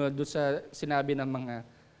believe, no, doon sa sinabi ng mga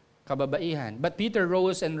kababaihan. But Peter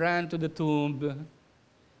rose and ran to the tomb.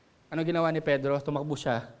 Ano ginawa ni Pedro? Tumakbo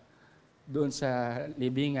siya doon sa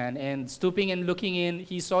libingan, and stooping and looking in,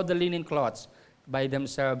 he saw the linen cloths by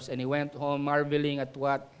themselves, and he went home marveling at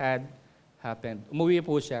what had happened. Umuwi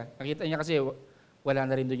po siya. Nakita niya kasi wala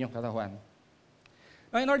na rin doon yung katawan.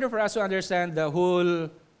 Now, in order for us to understand the whole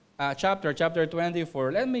chapter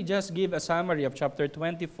 24, let me just give a summary of chapter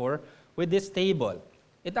 24 with this table.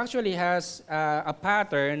 It actually has a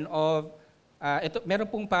pattern of, meron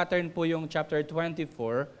pong pattern po yung chapter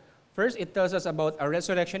 24. First, it tells us about a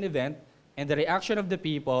resurrection event and the reaction of the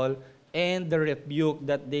people and the rebuke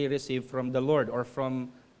that they received from the Lord or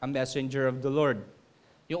from a messenger of the Lord.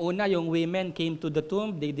 Yung una, yung women came to the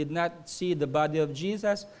tomb. They did not see the body of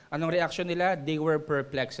Jesus. Anong reaction nila? They were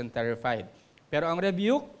perplexed and terrified. Pero ang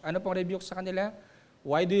rebuke, ano pong rebuke sa kanila?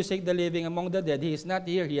 Why do you seek the living among the dead? He is not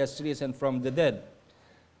here. He has risen from the dead.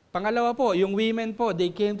 Pangalawa po, yung women po, they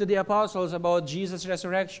came to the apostles about Jesus'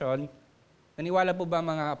 resurrection. Naniwala po ba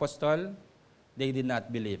mga apostol? They did not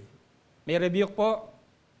believe. May rebuke po?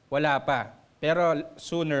 Wala pa. Pero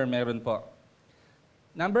sooner meron po.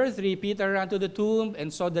 Number 3, Peter ran to the tomb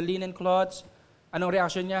and saw the linen cloths. Anong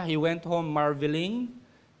reaction niya? He went home marveling,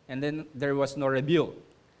 and then there was no rebuke.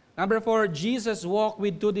 Number 4, Jesus walked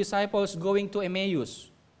with 2 disciples going to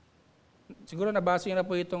Emmaus. Siguro nabasa niyo na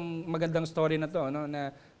po itong magandang story na to, no?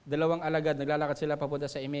 Na dalawang alagad, naglalakad sila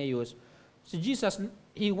papunta sa Emmaus. Si Jesus,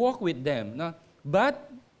 he walked with them. No?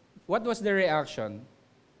 But, what was their reaction?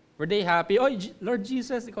 Were they happy? Oh, Lord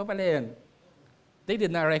Jesus, ikaw pala yan. They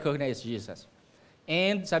did not recognize Jesus.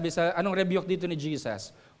 And sabi sa, anong rebuke dito ni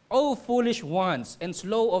Jesus? O foolish ones and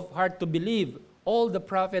slow of heart to believe, all the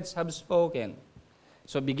prophets have spoken.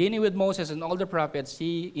 So beginning with Moses and all the prophets,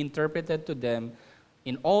 he interpreted to them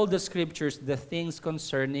in all the scriptures the things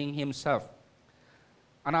concerning himself.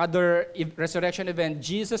 Another resurrection event,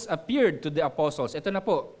 Jesus appeared to the apostles. Ito na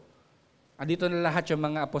po. Andito na lahat yung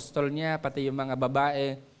mga apostol niya, pati yung mga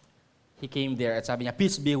babae. He came there at sabi niya,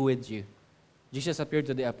 peace be with you. Jesus appeared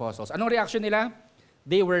to the apostles. Anong reaction nila?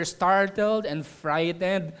 They were startled and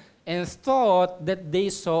frightened, and thought that they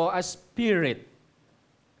saw a spirit.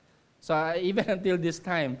 So even until this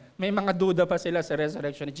time, may mga duda pa sila sa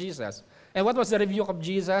resurrection ni Jesus. And what was the rebuke of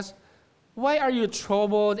Jesus? Why are you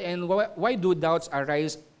troubled and why do doubts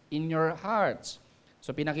arise in your hearts?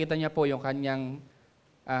 So pinakita niya po yung kanyang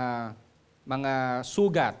mga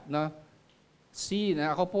sugat, no? See,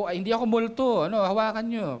 na ako po, ay, hindi ako multo, ano, hawakan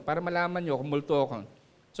nyo para malaman nyo kung multo ako.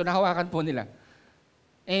 So nahawakan po nila.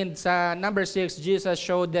 And sa number 6, Jesus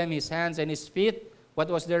showed them his hands and his feet. What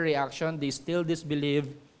was their reaction? They still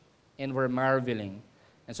disbelieved and were marveling.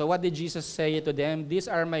 And so what did Jesus say to them? These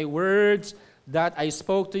are my words that I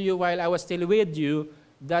spoke to you while I was still with you,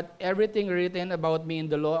 that everything written about me in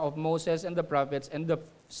the law of Moses and the prophets and the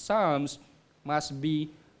Psalms must be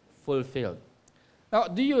fulfilled. Now,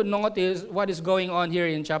 do you notice what is going on here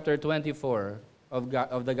in chapter 24 of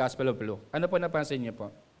the Gospel of Luke? Ano po napansin niyo po?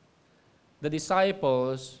 The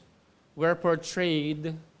disciples were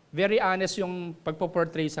portrayed, very honest yung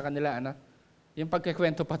pagpo-portray sa kanila, ano? Yung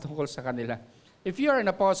pagkikwento patungkol sa kanila. If you are an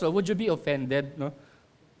apostle, would you be offended, no?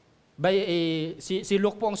 Si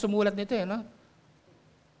Luke po ang sumulat nito, no?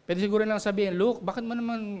 Pwede siguro lang sabihin, Luke, bakit mo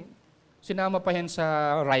naman sinama pa yan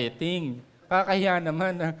sa writing? Kakahiya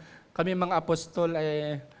naman, kami mga apostol,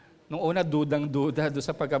 nung una dudang-duda doon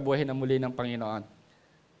sa pagkabuhay na muli ng Panginoon.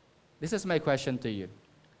 This is my question to you.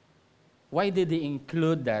 Why did he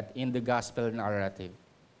include that in the gospel narrative?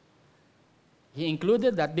 He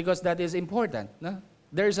included that because that is important. No?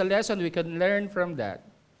 There is a lesson we can learn from that.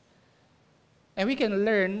 And we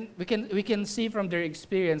can see from their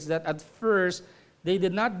experience that at first, they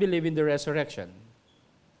did not believe in the resurrection.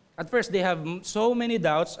 At first, they have so many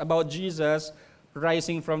doubts about Jesus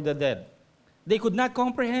rising from the dead. They could not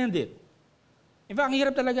comprehend it. In fact, ang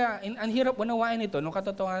hirap talaga, ang hirap unawain ito, nung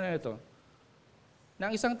katotohanan ito, na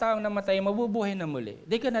ang isang taong namatay, mabubuhay na muli.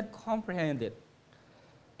 They cannot comprehend it.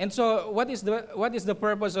 And so, what is the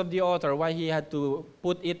purpose of the author? Why he had to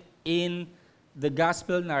put it in the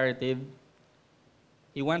gospel narrative?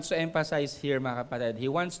 He wants to emphasize here, mga kapatid, he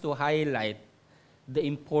wants to highlight the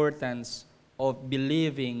importance of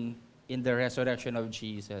believing in the resurrection of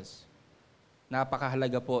Jesus.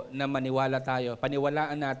 Napakahalaga po na maniwala tayo,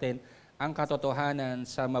 paniwalaan natin ang katotohanan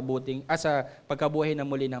sa sa pagkabuhay na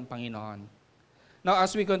muli ng Panginoon. Now,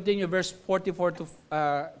 as we continue, verse 44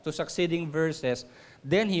 to succeeding verses,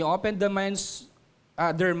 then he opened their minds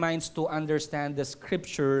to understand the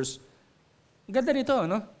scriptures. Ganda nito,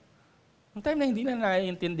 no? Ang time na hindi na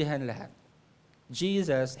naiintindihan lahat,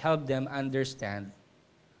 Jesus helped them understand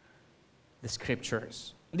the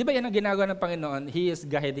scriptures. Hindi ba yan ang ginagawa ng Panginoon? He is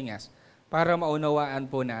guiding us para maunawaan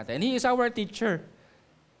po natin. He is our teacher.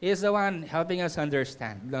 He is the one helping us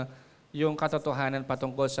understand yung katotohanan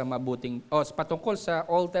patungkol sa patungkol sa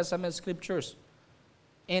Old Testament scriptures.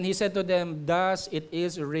 And he said to them, thus it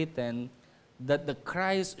is written that the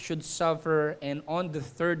Christ should suffer and on the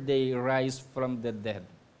third day rise from the dead.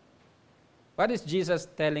 What is Jesus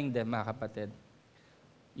telling them, mga kapatid?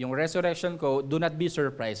 Yung resurrection ko, do not be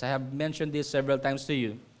surprised. I have mentioned this several times to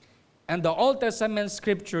you. And the Old Testament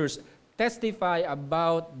scriptures testify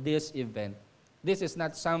about this event. This is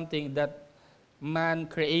not something that man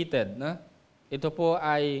created. No? Ito po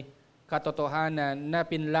ay katotohanan na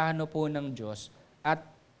pinlano po ng Diyos at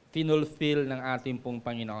finulfill ng ating pong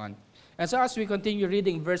Panginoon. And so as we continue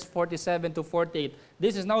reading verse 47 to 48,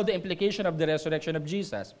 this is now the implication of the resurrection of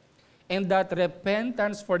Jesus. And that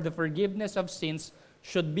repentance for the forgiveness of sins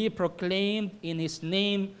should be proclaimed in His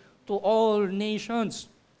name to all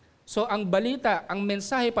nations. So ang balita, ang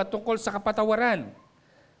mensahe patungkol sa kapatawaran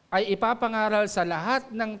ay ipapangaral sa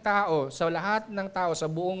lahat ng tao, sa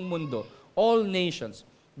buong mundo, all nations,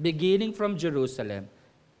 beginning from Jerusalem.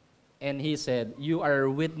 And he said, you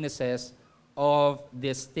are witnesses of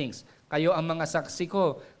these things. Kayo ang mga saksi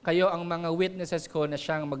ko, kayo ang mga witnesses ko na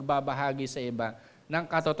siyang magbabahagi sa iba ng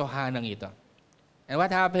katotohanan ito. And what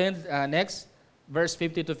happened next? Verse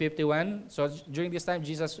 50 to 51. So during this time,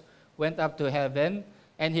 Jesus went up to heaven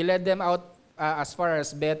and He led them out as far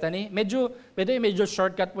as Bethany. Medyo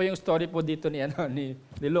shortcut po yung story po dito ni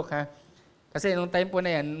Luke, ha? Kasi nung time po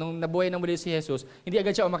na yan, nung nabuhay na muli si Jesus, hindi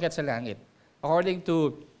agad siya umakyat sa langit. According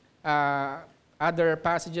to other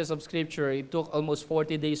passages of Scripture, it took almost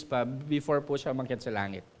 40 days pa before po siya umakyat sa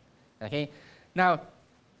langit. Okay? Now,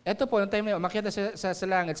 eto po, nung time na yun, umakyat sa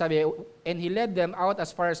langit, sabi, and He led them out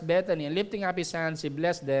as far as Bethany, and lifting up His hands, He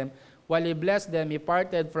blessed them. While He blessed them, He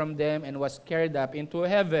parted from them and was carried up into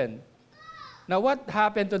heaven. Now, what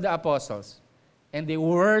happened to the apostles? And they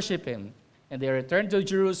worshiped Him, and they returned to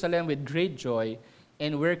Jerusalem with great joy,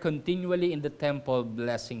 and were continually in the temple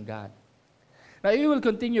blessing God. Now, we will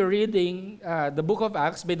continue reading the book of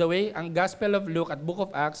Acts. By the way, ang Gospel of Luke at book of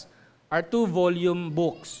Acts are 2-volume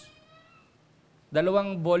books. 2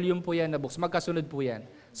 volume po yan na books. Magkasunod po yan.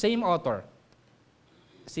 Same author.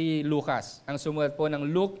 Si Lucas. Ang sumulat po ng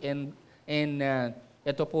Luke and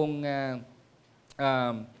ito pong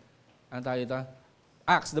ano tayo ito?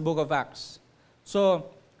 Acts, the book of Acts. So,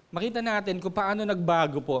 makita natin kung paano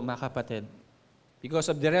nagbago po, mga kapatid. Because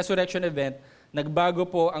of the resurrection event, nagbago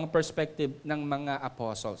po ang perspective ng mga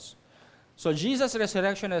apostles. So, Jesus'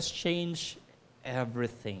 resurrection has changed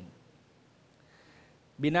everything.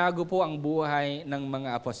 Binago po ang buhay ng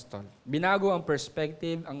mga apostol. Binago ang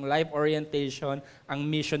perspective, ang life orientation, ang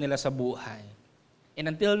mission nila sa buhay.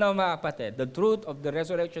 And until now, mga kapatid, the truth of the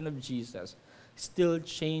resurrection of Jesus still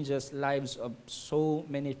changes lives of so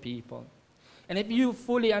many people. And if you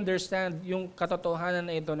fully understand yung katotohanan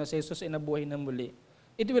na ito na si Jesus ay nabuhay na muli,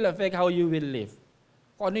 it will affect how you will live.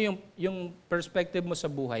 Kung ano yung perspective mo sa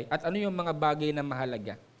buhay at ano yung mga bagay na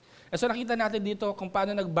mahalaga. So nakita natin dito kung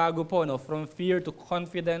paano nagbago po, no? From fear to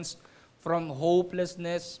confidence, from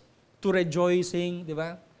hopelessness to rejoicing, di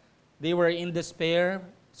ba? They were in despair.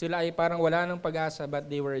 Sila ay parang wala ng pag-asa, but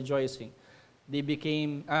they were rejoicing. They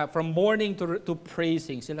became, from mourning to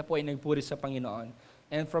praising, sila po ay nagpuri sa Panginoon.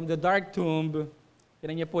 And from the dark tomb,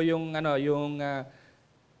 tinan niyo po yung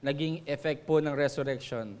naging effect po ng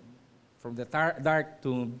resurrection. From the dark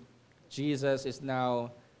tomb, Jesus is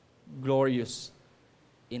now glorious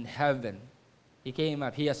in heaven. He came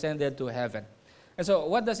up. He ascended to heaven. And so,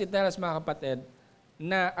 what does it tell us, mga kapatid?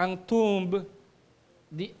 Na ang tomb,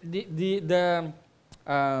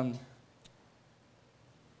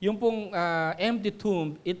 yung pong empty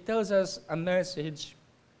tomb, it tells us a message,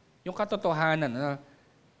 yung katotohanan,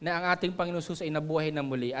 na ang ating Panginoon Jesus ay nabuhay na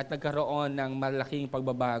muli at nagkaroon ng malaking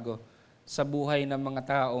pagbabago sa buhay ng mga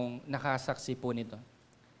taong nakasaksi po nito.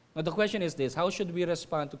 Now, the question is this: how should we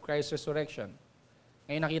respond to Christ's resurrection?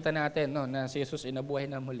 Ngayon nakita natin na si Jesus ay nabuhay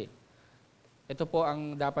na muli. Ito po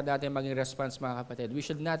ang dapat natin maging response, mga kapatid. We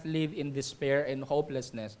should not live in despair and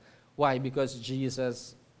hopelessness. Why? Because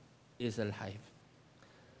Jesus is alive.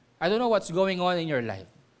 I don't know what's going on in your life.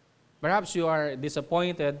 Perhaps you are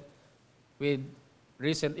disappointed with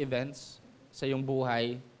recent events sa iyong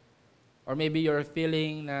buhay. Or maybe you're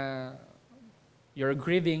feeling na you're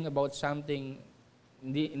grieving about something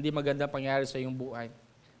hindi maganda pangyari sa iyong buhay.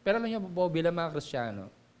 Pero alam niyo po, bilang mga Kristiyano,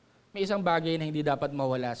 may isang bagay na hindi dapat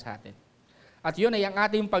mawala sa atin. At yun ay ang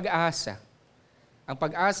ating pag-asa. Ang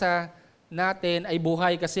pag-asa natin ay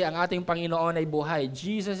buhay kasi ang ating Panginoon ay buhay.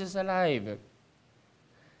 Jesus is alive.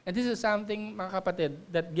 And this is something, mga kapatid,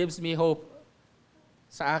 that gives me hope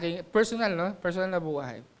sa aking personal na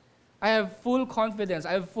buhay. I have full confidence,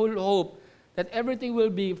 I have full hope that everything will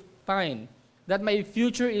be fine, that my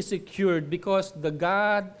future is secured because the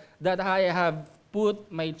God that I have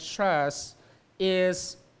put my trust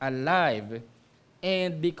is alive.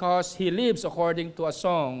 And because He lives, according to a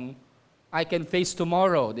song, I can face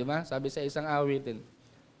tomorrow, di ba? Sabi sa isang awitin.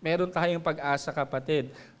 Meron tayong pag-asa,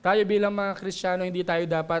 kapatid. Tayo bilang mga Kristiyano, hindi tayo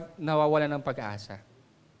dapat nawawalan ng pag-asa.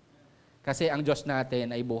 Kasi ang Diyos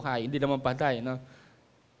natin ay buhay, hindi naman patay, no?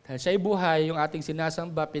 Dahil siya ay buhay, yung ating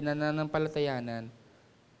sinasamba, pinananampalatayanan,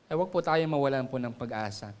 ay huwag po tayo mawalan po ng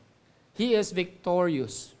pag-asa. He is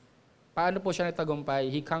victorious. Paano po siya nagtagumpay?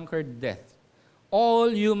 He conquered death. All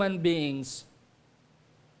human beings,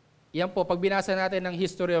 yan po, pag binasa natin ng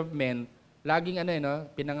history of men, laging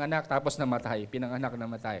pinanganak tapos namatay, pinanganak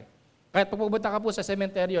namatay. Kahit pupunta ka po sa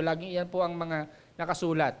sementeryo, laging iyan po ang mga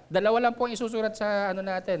nakasulat. 2 lang po ang isusulat sa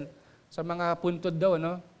natin, sa mga puntod daw,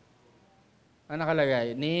 no? Ang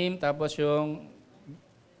nakalagay, name, tapos yung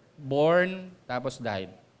born, tapos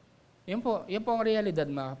died. Yan po ang realidad,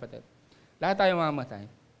 mga kapatid. Lahat tayo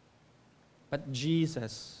mamamatay. But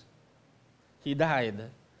Jesus, He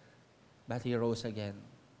died, but He rose again.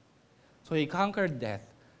 So He conquered death.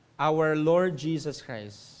 Our Lord Jesus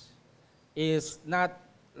Christ is not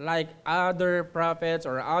like other prophets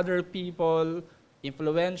or other people,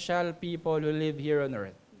 influential people who live here on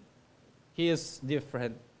earth. He is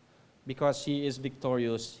different because He is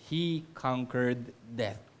victorious. He conquered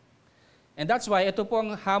death. And that's why, ito po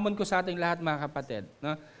ang hamon ko sa ating lahat, mga kapatid.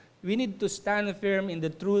 No? We need to stand firm in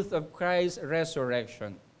the truth of Christ's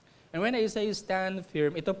resurrection. And when I say stand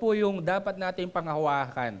firm, ito po yung dapat nating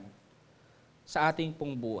panghawakan sa ating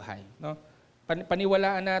pong buhay. No?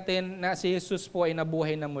 Paniwalaan natin na si Jesus po ay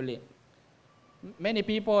nabuhay na muli. Many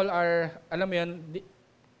people are, alam mo yun,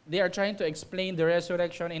 they are trying to explain the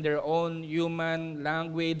resurrection in their own human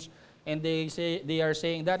language, and they are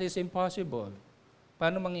saying that is impossible.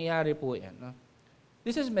 Paano mangyayari po yan? No?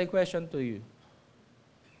 This is my question to you.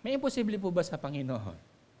 May imposible po ba sa Panginoon?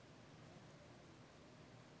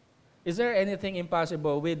 Is there anything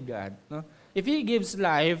impossible with God? No? If He gives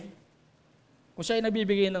life, kung siya ay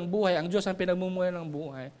nagbibigay ng buhay, ang Diyos ang pinagmumuhay ng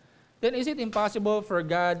buhay, then is it impossible for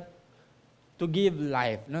God to give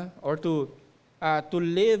life, no? Or to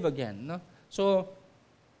live again, no? So,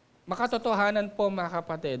 makatotohanan po mga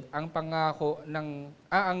kapatid, ang pangako ng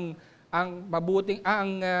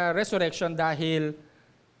resurrection dahil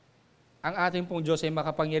ang ating pong Diyos ay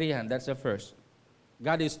makapangyarihan. That's the first.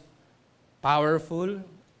 God is powerful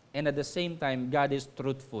and at the same time, God is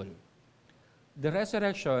truthful. The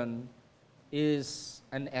resurrection is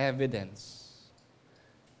an evidence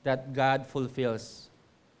that God fulfills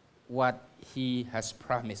what He has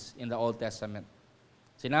promised in the Old Testament.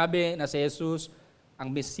 Sinabi na si Jesus, ang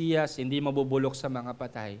Mesiyas hindi mabubulok sa mga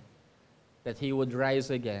patay, that He would rise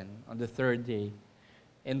again on the third day.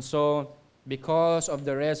 And so, because of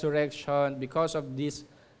the resurrection, because of these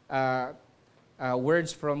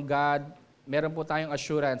words from God, meron po tayong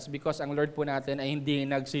assurance because ang Lord po natin ay hindi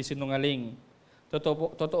nagsisinungaling.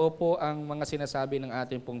 Totoo po ang mga sinasabi ng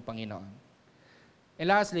ating pong Panginoon. And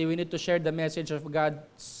lastly, we need to share the message of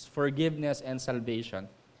God's forgiveness and salvation.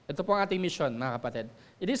 Ito po ang ating mission, mga kapatid.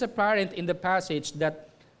 It is apparent in the passage that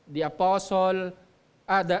the apostle,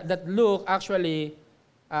 that Luke actually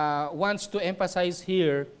wants to emphasize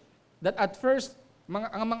here that at first,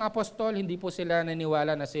 ang mga apostol, hindi po sila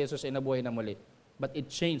naniwala na si Jesus ay nabuhay na muli. But it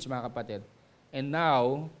changed, mga kapatid. And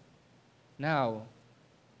now,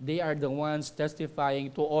 they are the ones testifying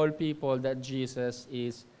to all people that Jesus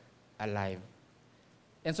is alive.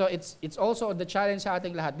 And so it's also the challenge sa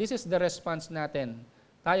ating lahat. This is the response natin.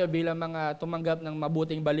 Tayo bilang mga tumanggap ng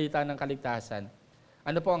mabuting balita ng kaligtasan.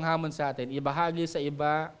 Ano po ang hamon sa atin? Ibahagi sa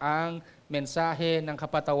iba ang mensahe ng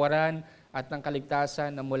kapatawaran at ng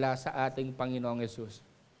kaligtasan na mula sa ating Panginoong Yesus.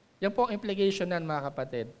 Yan po ang implication nan, mga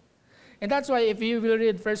kapatid. And that's why if you will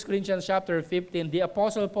read 1 Corinthians chapter 15, the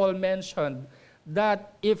Apostle Paul mentioned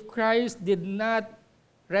that if Christ did not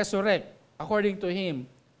resurrect, according to him,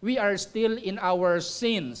 we are still in our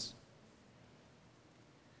sins.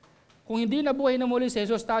 Kung hindi nabuhay na muli si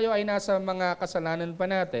Jesus, tayo ay nasa mga kasalanan pa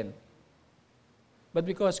natin. But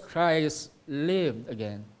because Christ lived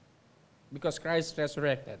again, because Christ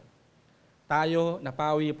resurrected, tayo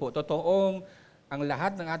napawi po. Totoong ang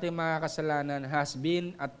lahat ng ating mga kasalanan has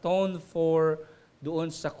been atoned for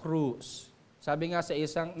doon sa krus. Sabi nga sa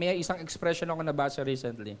may isang expression ako nabasa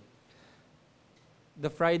recently.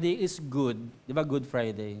 The Friday is good. Di ba Good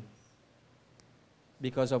Friday?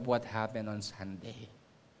 Because of what happened on Sunday.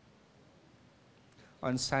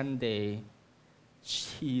 On Sunday,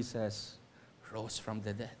 Jesus rose from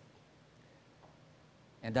the dead.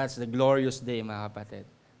 And that's the glorious day, mga kapatid.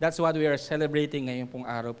 That's what we are celebrating ngayon pong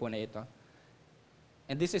araw po na ito.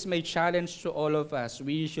 And this is my challenge to all of us.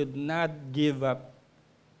 We should not give up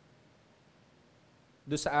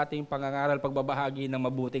do sa ating pangangaral, pagbabahagi ng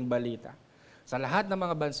mabuting balita. Sa lahat ng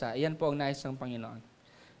mga bansa, iyan po ang nais ng Panginoon.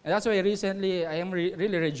 And that's why recently, I am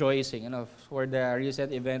really rejoicing for the recent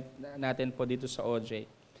event natin po dito sa OJ.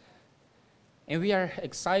 And we are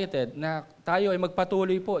excited na tayo ay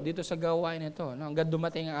magpatuloy po dito sa gawain ito. Hanggang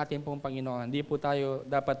dumating ang ating pong Panginoon. Hindi po tayo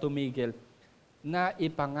dapat tumigil na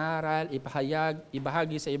ipangaral, ipahayag,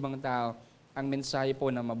 ibahagi sa ibang tao ang mensahe po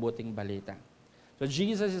ng mabuting balita. So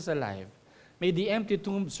Jesus is alive. May the empty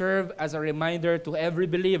tomb serve as a reminder to every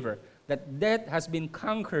believer that death has been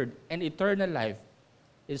conquered and eternal life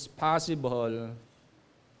is possible,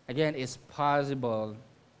 again, is possible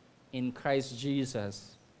in Christ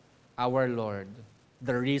Jesus, our Lord,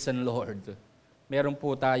 the risen Lord. Meron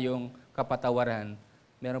po tayong kapatawaran,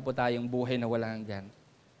 meron po tayong buhay na walang hanggan.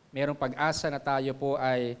 Merong pag-asa na tayo po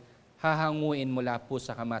ay hahanguin mula po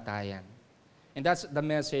sa kamatayan. And that's the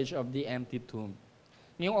message of the empty tomb.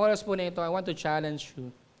 Ngayong oras po na ito, I want to challenge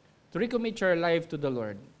you to recommit your life to the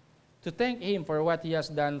Lord, to thank Him for what He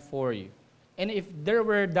has done for you. And if there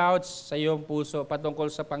were doubts sa iyong puso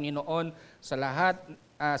patungkol sa Panginoon, sa lahat,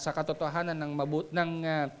 sa katotohanan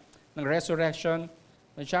ng resurrection,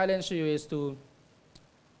 my challenge to you is to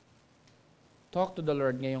talk to the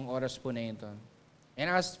Lord ngayong oras po na ito.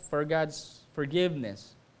 And ask for God's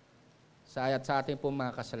forgiveness sa ating po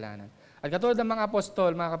mga kasalanan. At katulad ng mga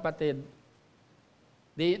apostol, mga kapatid,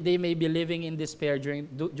 they may be living in despair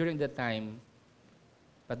during that time,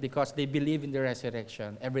 but because they believe in the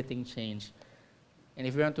resurrection, everything changed. And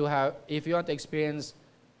if you want to experience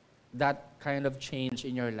that kind of change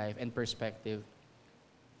in your life and perspective,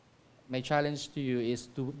 my challenge to you is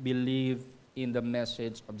to believe in the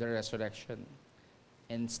message of the resurrection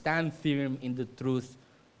and stand firm in the truth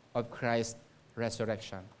of Christ's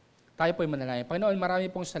resurrection. Tayo po'y manalangin. Panginoon,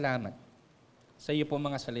 marami pong salamat sa iyo pong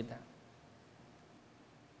mga salita.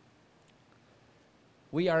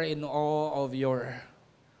 We are in awe of your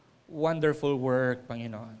wonderful work,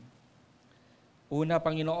 Panginoon. Una,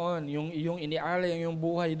 Panginoon, yung iyong inialay ang iyong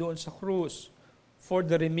buhay doon sa krus for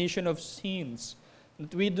the remission of sins.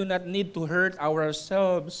 That we do not need to hurt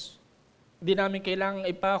ourselves. Hindi namin kailangang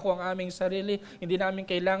ipako ang aming sarili. Hindi namin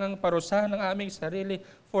kailangang parusahan ang aming sarili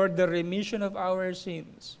for the remission of our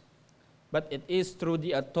sins. But it is through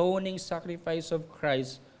the atoning sacrifice of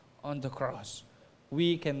Christ on the cross.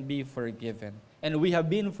 We can be forgiven. And we have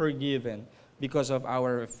been forgiven because of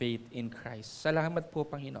our faith in Christ. Salamat po,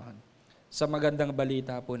 Panginoon, sa magandang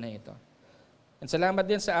balita po na ito. And salamat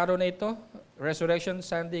din sa araw na ito, Resurrection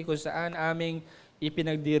Sunday, kung saan aming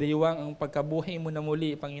ipinagdiriwang ang pagkabuhay mo na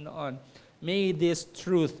muli, Panginoon. May this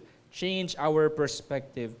truth change our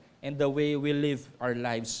perspective and the way we live our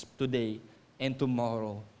lives today and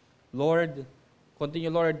tomorrow. Lord, continue,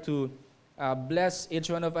 Lord, to bless each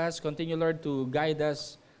one of us. Continue, Lord, to guide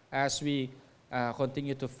us as we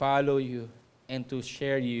continue to follow you and to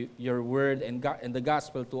share your word and the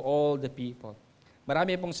gospel to all the people.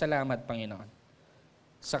 Marami pong salamat, Panginoon,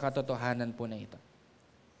 sa katotohanan po na ito.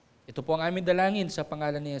 Ito po ang aming dalangin sa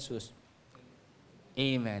pangalan ni Jesus.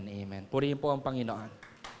 Amen, amen. Purihin po ang Panginoon.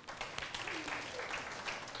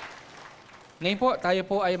 Ngayon po, tayo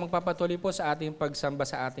po ay magpapatuloy po sa ating pagsamba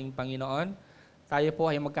sa ating Panginoon. Tayo po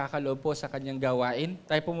ay magkakaloob po sa kanyang gawain.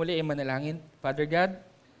 Tayo po muli ay manalangin. Father God,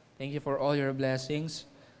 thank you for all your blessings.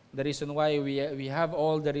 The reason why we have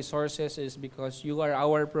all the resources is because you are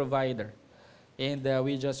our provider. And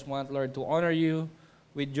we just want, Lord, to honor you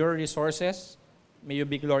with your resources. May you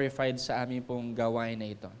be glorified sa aming pong gawain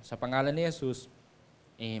na ito. Sa pangalan ni Jesus,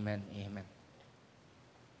 amen, amen.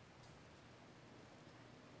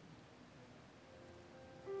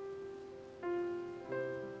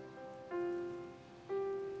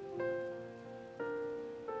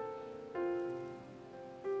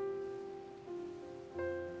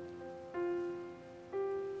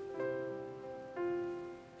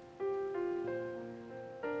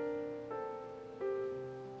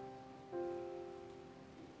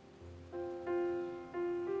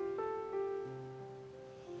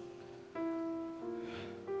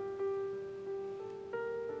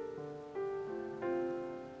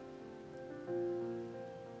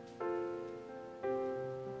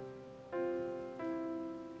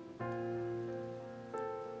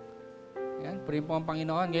 Purihin po ang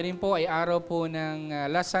Panginoon. Ngayon po ay araw po ng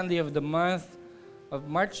last Sunday of the month of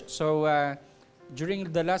March. So, during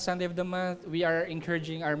the last Sunday of the month, we are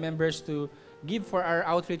encouraging our members to give for our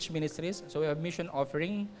outreach ministries. So, we have mission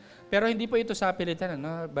offering. Pero hindi po ito sa pilitan,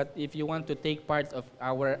 ano? But if you want to take part of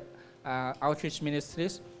our outreach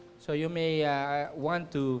ministries, so you may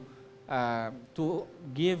want to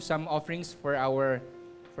give some offerings for our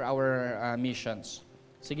missions.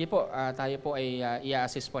 Sige po, tayo po ay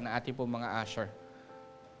i-assist po na ating po mga usher.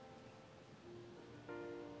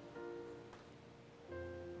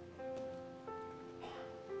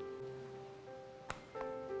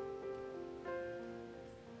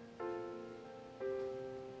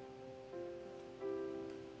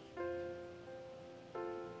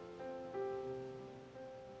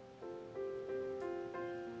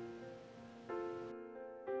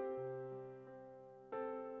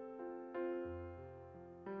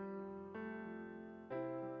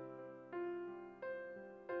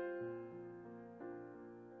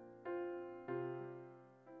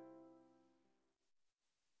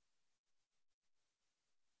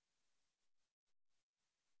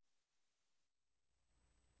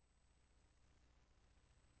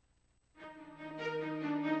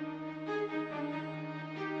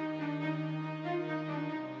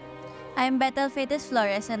 I'm Bethel Fatis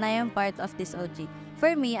Flores and I am part of this OG.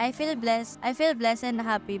 For me, I feel blessed and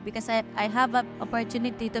happy because I have an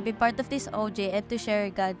opportunity to be part of this OJ and to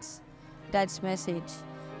share God's message.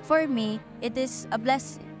 For me, it is a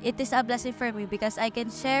blessing for me because I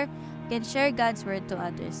can share God's word to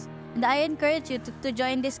others. And I encourage you to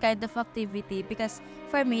join this kind of activity because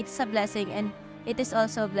for me, it's a blessing and it is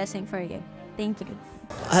also a blessing for you. Thank you.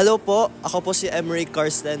 Hello po, ako po si Emery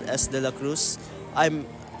Carsten S. De La Cruz. I'm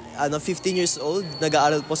 15 years old,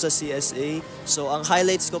 nag-aaral po sa CSA. So, ang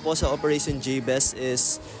highlights ko po sa Operation JBES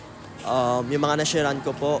is yung mga nasharean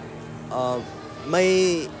ko po.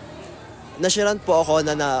 May nasharean po ako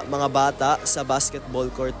na mga bata sa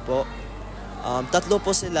basketball court po. 3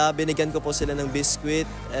 po sila, binigyan ko po sila ng biscuit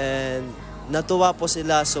and natuwa po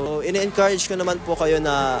sila. So, ini-encourage ko naman po kayo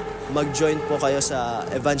na mag-join po kayo sa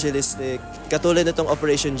evangelistic katulad nitong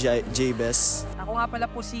Operation JBES. Ako nga pala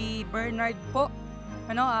po si Bernard po.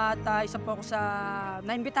 At isa po ako sa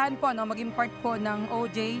naimbitahan po maging part po ng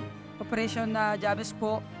OJ Operation JBES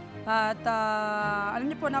po. At alam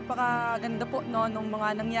niyo po, napakaganda po no, nung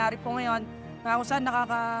mga nangyari po ngayon, kung saan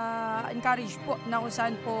nakaka-encourage po na kung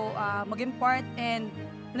saan po maging part and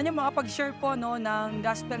alam niyo, makapag-share po no, ng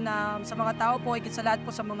gospel na sa mga tao po, higit sa lahat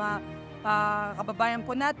po sa mga kababayan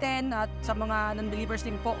po natin at sa mga non-believers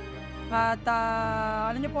din po. At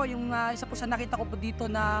alam niyo po, yung isa po sa nakita ko po dito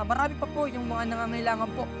na marami pa po yung mga nangangailangan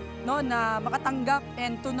po no, na makatanggap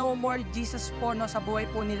and to know more Jesus po no, sa buhay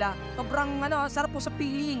po nila. Sobrang sarap po sa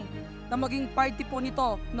feeling na maging party po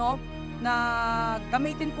nito, no, na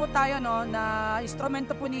gamitin po tayo no, na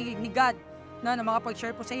instrumento po ni God no, na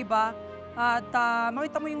makapag-share po sa iba. At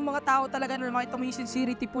makita mo yung mga tao talaga, na makita mo yung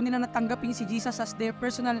sincerity po nila na tanggapin si Jesus as their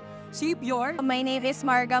personal Savior. My name is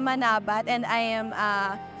Marga Manabat and I am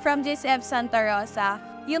from Jesus of Santa Rosa.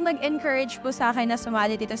 Yung nag-encourage po sa akin na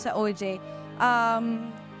sumali dito sa OJ,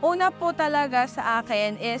 una po talaga sa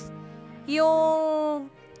akin is yung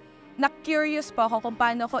na-curious po ako kung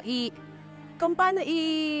paano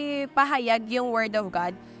ipahayag yung Word of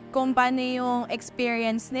God, kung paano yung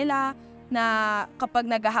experience nila na kapag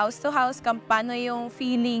nag-house to house, paano yung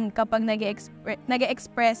feeling kapag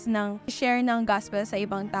nag-express ng share ng gospel sa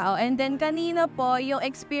ibang tao. And then kanina po, yung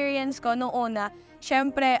experience ko nung una,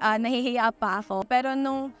 syempre nahihiya pa ako. Pero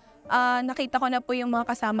nung nakita ko na po yung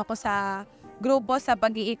mga kasama ko sa grupo sa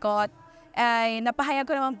pag-iikot, ay napahayag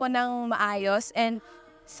ko naman po ng maayos. And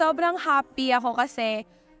sobrang happy ako kasi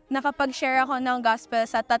nakapag-share ako ng gospel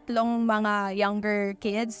sa 3 mga younger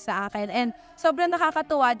kids sa akin. And sobrang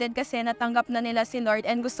nakakatuwa din kasi natanggap na nila si Lord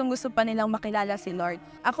and gustong-gusto pa nilang makilala si Lord.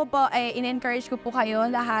 Ako po ay in-encourage ko po kayo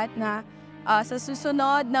lahat na sa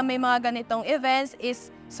susunod na may mga ganitong events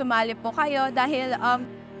is sumali po kayo dahil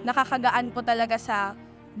nakakagaan po talaga sa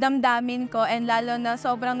damdamin ko and lalo na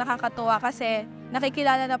sobrang nakakatuwa kasi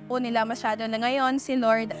nakikilala na po nila masyado na ngayon si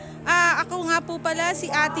Lord. Ako nga po pala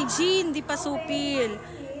si Ate Jean Di Pasupil.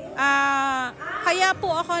 Kaya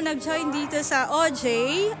po ako nag-join dito sa OJ.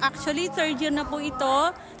 Actually, 3rd year na po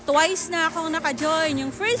ito. Twice na akong naka-join.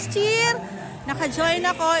 Yung first year, naka-join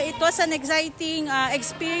ako. It was an exciting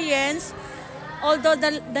experience. Although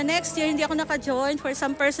the next year, hindi ako naka-join for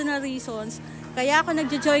some personal reasons. Kaya ako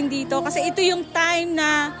nag-join dito. Kasi ito yung time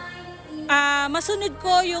na masunod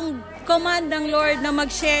ko yung command ng Lord na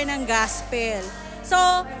mag-share ng gospel. So,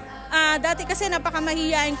 dati kasi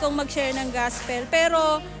napakamahiyain kong mag-share ng gospel.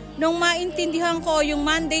 Pero, nung maintindihan ko yung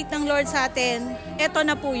mandate ng Lord sa atin, eto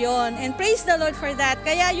na po yun. And praise the Lord for that.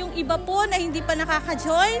 Kaya yung iba po na hindi pa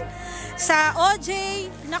nakaka-join sa OJ,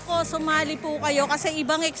 nako, sumali po kayo kasi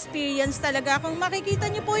ibang experience talaga. Kung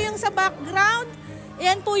makikita niyo po yung sa background,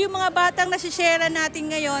 yan po yung mga batang nasishare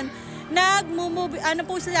natin ngayon. Nanonood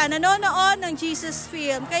ng Jesus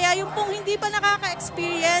film. Kaya yung pong hindi pa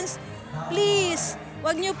nakaka-experience, please,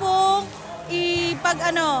 wag niyo pong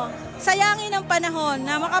sayangin ang panahon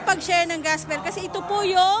na makapag-share ng gospel kasi ito po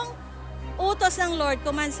yung utos ng Lord,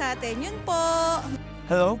 command sa atin. Yun po.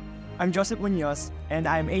 Hello, I'm Joseph Munoz and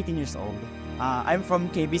I'm 18 years old. I'm from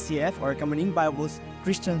KBCF or Kamuning Bible's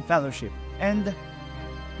Christian Fellowship. And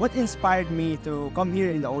what inspired me to come here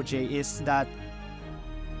in the OJ is that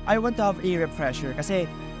I want to have a refresher kasi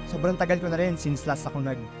sobrang tagal ko na rin since last ako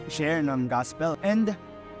nag-share ng gospel. And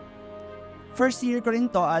first year ko rin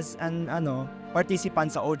to as an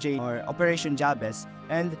participant sa OJ or Operation Jabez.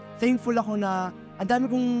 And thankful ako na ang dami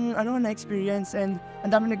kong na-experience and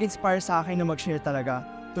ang dami nag-inspire sa akin na mag-share talaga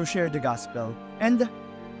to share the gospel. And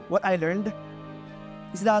what I learned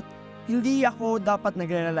is that hindi ako dapat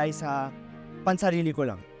nag-rely sa pansarili ko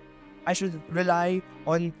lang. I should rely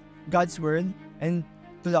on God's word and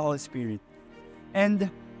to the Holy Spirit. And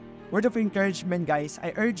word of encouragement, guys,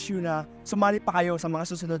 I urge you na sumali pa kayo sa mga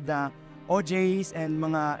susunod na OJs and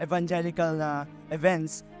mga evangelical na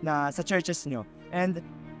events na sa churches nyo. And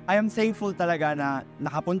I am thankful talaga na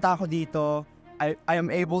nakapunta ako dito. I am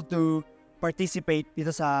able to participate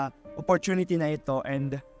dito sa opportunity na ito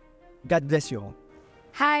and God bless you all.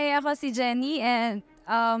 Hi, ako si Jenny and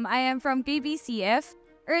I am from KBCF.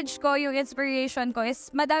 Urge ko, yung inspiration ko is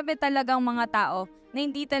madami talagang mga tao na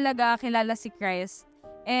hindi talaga kilala si Christ.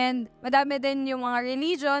 And madami din yung mga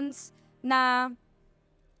religions na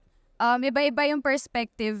iba-iba yung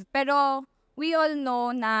perspective. Pero we all know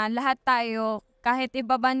na lahat tayo, kahit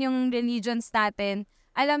iba man yung religions natin,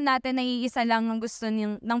 alam natin na iisa lang ang gusto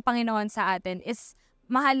ng Panginoon sa atin is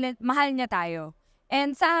mahal niya tayo.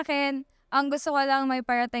 And sa akin, ang gusto ko lang may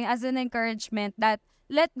parating as an encouragement that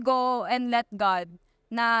let go and let God.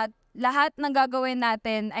 Na lahat ng gagawin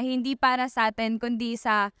natin ay hindi para sa atin kundi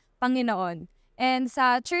sa Panginoon. And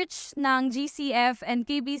sa church ng GCF and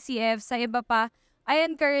KBCF, sa iba pa, I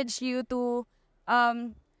encourage you to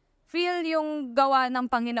feel yung gawa ng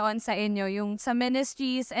Panginoon sa inyo, yung sa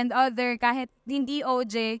ministries and other, kahit hindi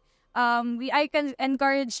OJ, I can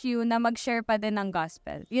encourage you na mag-share pa din ng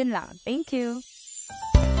gospel. Yun lang. Thank you.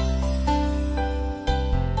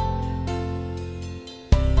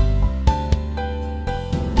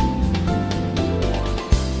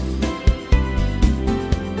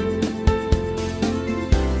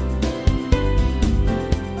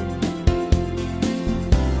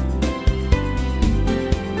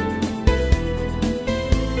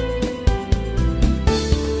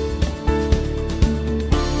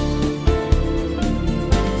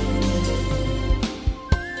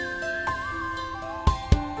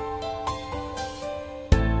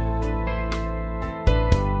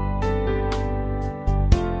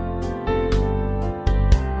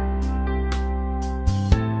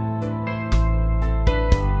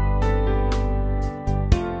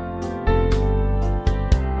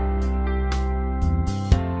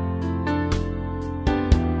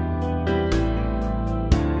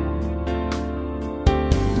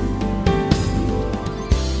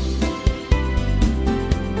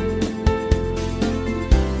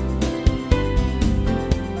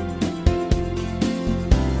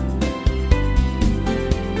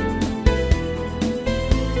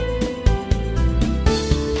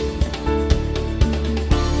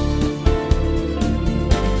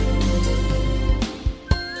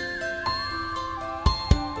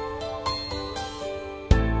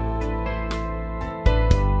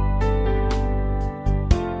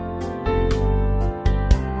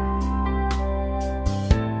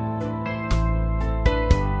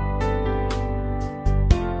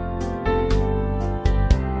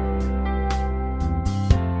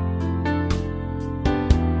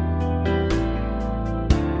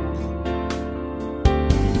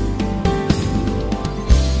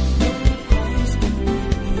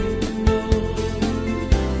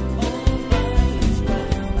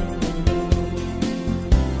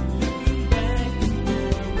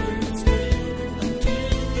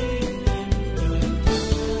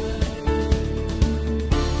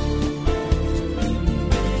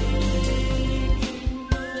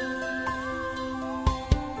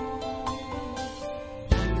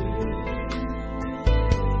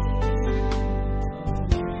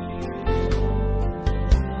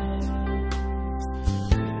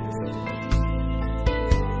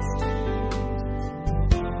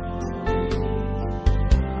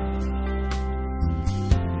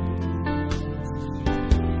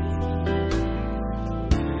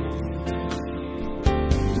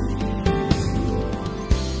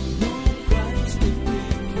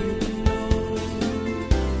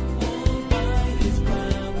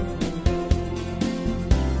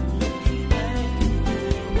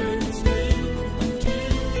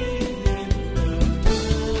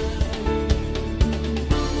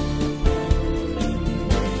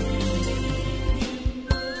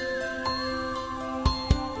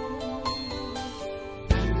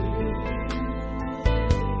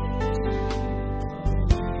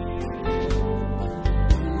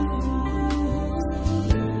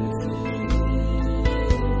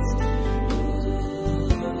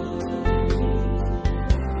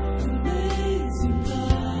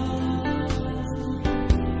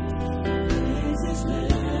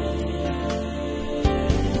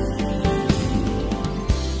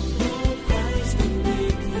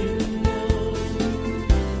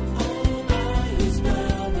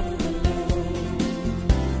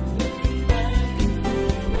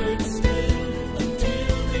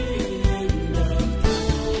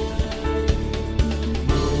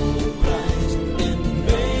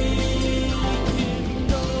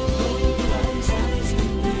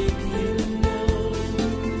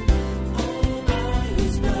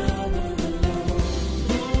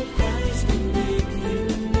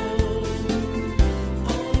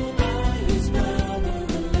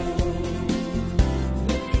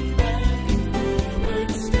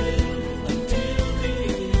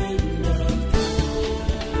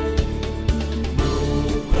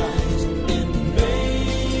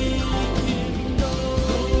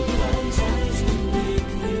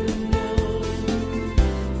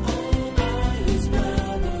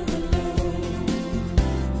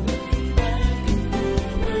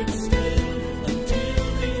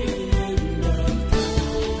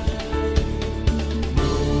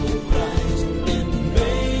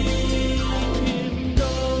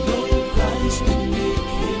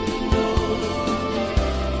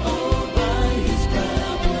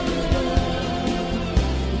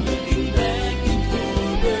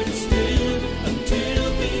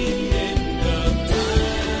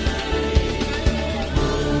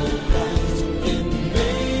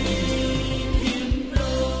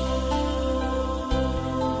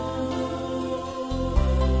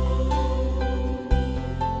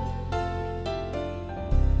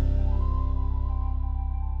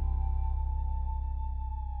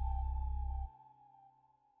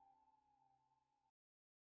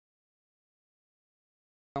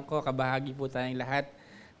 ko, kabahagi po tayong lahat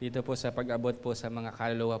dito po sa pag-abot po sa mga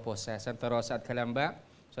kaluluwa po sa Santa Rosa at Calamba.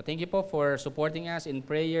 So thank you po for supporting us in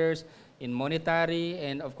prayers, in monetary,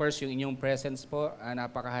 and of course yung inyong presence po,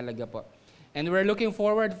 napakahalaga po. And we're looking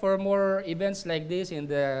forward for more events like this in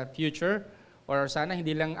the future, or sana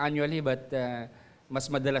hindi lang annually but mas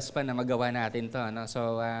madalas pa na magawa natin to. No?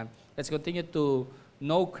 So let's continue to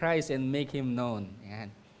know Christ and make Him known. Yan.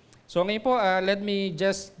 So ngayon po, let me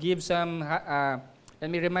just give some, let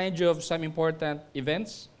me remind you of some important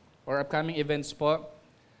events or upcoming events po.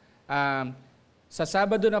 Sa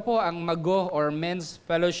Sabado na po ang Mago or Men's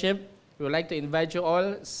Fellowship. We would like to invite you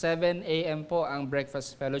all. 7 a.m. po ang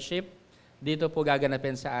Breakfast Fellowship. Dito po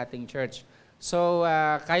gaganapin sa ating church. So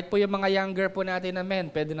kahit po yung mga younger po natin na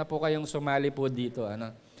men, pwede na po kayong sumali po dito.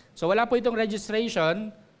 Ano? So wala po itong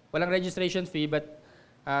registration. Walang registration fee, but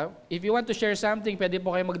if you want to share something, pwede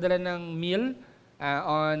po kayo magdala ng meal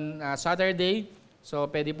on Saturday. So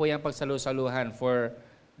pwede po yan pagsalu-saluhan for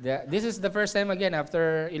this is the first time again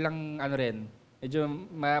after ilang medyo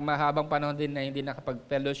mahabang panahon din na hindi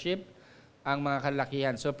nakapag-fellowship ang mga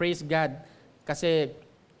kalakihan. So praise God kasi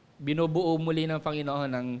binubuo muli ng Panginoon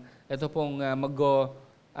ang ito pong Mago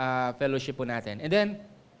fellowship po natin. And then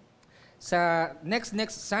sa next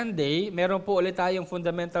Sunday, meron po ulit tayong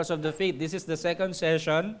Fundamentals of the Faith. This is the second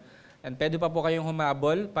session and pwede pa po kayong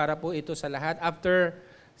humabol para po ito sa lahat. After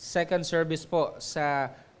second service po sa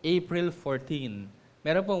April 14.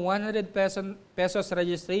 Meron pong 100 pesos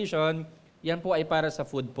registration. Yan po ay para sa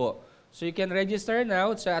food po. So you can register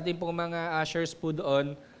now sa ating pong mga ushers po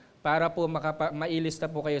doon para po mailista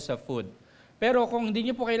po kayo sa food. Pero kung hindi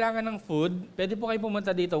nyo po kailangan ng food, pwede po kayo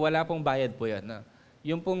pumunta dito. Wala pong bayad po yan. No?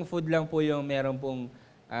 Yung pong food lang po yung meron pong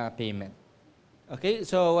payment. Okay,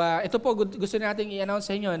 so ito po gusto nating i-announce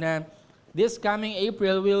sa inyo na this coming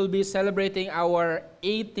April, we'll be celebrating our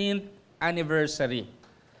 18th anniversary.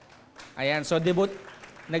 Ayan, so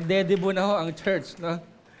nagde-debut na ho ang church, no?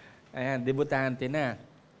 Ayan, debutante na.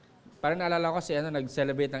 Parang naalala ko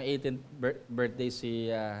nag-celebrate ng 18th birthday si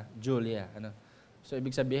Julia. Ano? So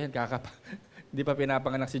ibig sabihin, hindi pa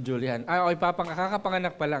pinapanganak si Julian. Okay,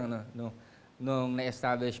 kakapanganak pa lang, no? Nung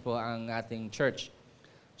na-establish po ang ating church.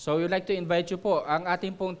 So we'd like to invite you po. Ang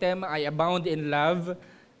ating pong tema ay Abound in Love.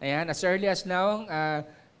 Ayan, as early as now,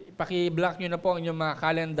 paki-block nyo na po ang inyong mga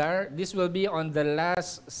calendar. This will be on the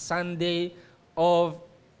last Sunday of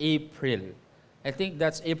April. I think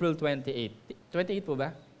that's April 28. 28 po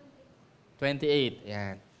ba? 28,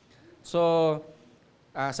 yan. So,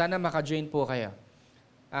 sana maka-join po kayo.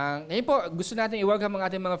 Ngayon po, gusto natin i-welcome ang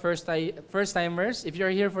ating mga first-timers. If you're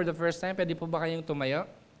here for the first time, pwede po ba kayong tumayo?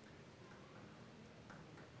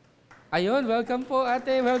 Ayun, welcome po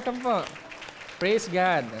ate, welcome po. Praise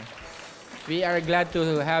God. We are glad to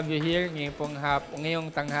have you here ngayong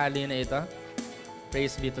tanghali na ito.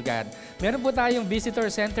 Praise be to God. Meron po tayong visitor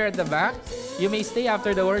center at the back. You may stay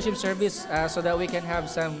after the worship service so that we can have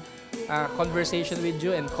some conversation with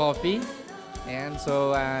you and coffee. And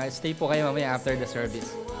so, stay po kayo mamaya after the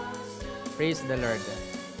service. Praise the Lord.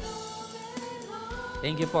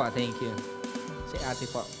 Thank you po. Thank you. Si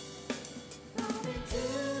ate po.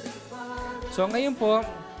 So, ngayon po,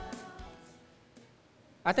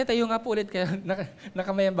 ate, tayo nga po ulit kayo.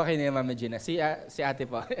 Nakamayan ba kayo ni Mama Gina? Si ate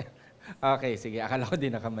po. Okay, sige. Akala ko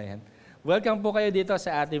din nakamayan. Welcome po kayo dito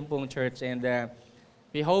sa ating pong church. And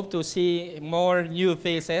we hope to see more new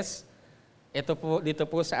faces. Dito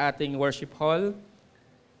po sa ating worship hall.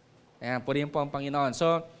 Ayan, purihin po ang Panginoon.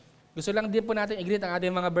 So, gusto lang din po natin i-greet ang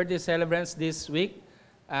ating mga birthday celebrants this week.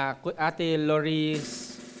 Ate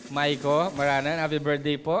Loris Maiko Maranan, happy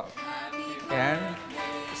birthday po. Ayan.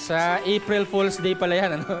 Sa April Fool's Day pala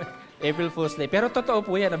yan. Ano? April Fool's Day. Pero totoo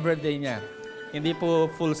po yan ang birthday niya. Hindi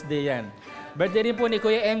po Fool's Day yan. Birthday rin po ni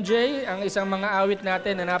Kuya MJ, ang isang mga awit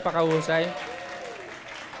natin na napakahusay.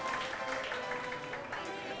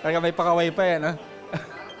 Parang may pakaway pa yan, ha?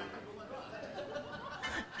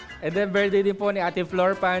 And then birthday din po ni Ate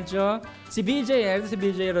Flor Pancho. Si BJ, si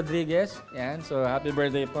BJ Rodriguez. Yan, so happy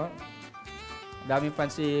birthday po. Daming fan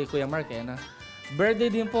si Kuya Mark, no? Birthday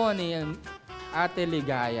din po ni Ate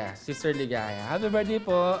Ligaya, Sister Ligaya. Happy birthday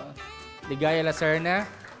po, Ligaya Lacerna.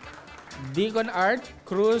 Deacon Art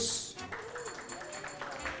Cruz,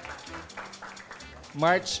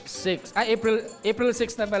 March 6. April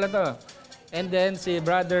 6 na pala to. And then si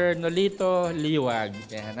Brother Nolito Liwag.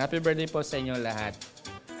 Yan. Happy birthday po sa inyo lahat.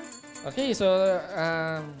 Okay, so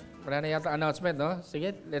wala na yata announcement, no?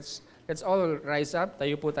 Sige, let's all rise up.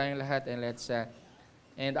 Tayo po tayong lahat and let's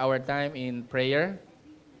end our time in prayer.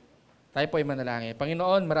 Tayo po ay manalangin.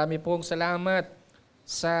 Panginoon, marami pong salamat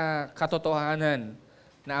sa katotohanan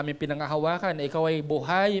na aming pinangahawakan na ikaw ay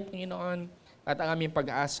buhay, Panginoon. at ang aming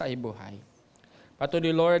pag-asa ay buhay.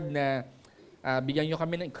 Patuloy, Lord, na bigyan nyo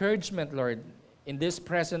kami ng encouragement, Lord, in this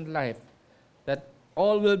present life, that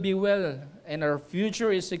all will be well and our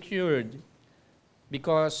future is secured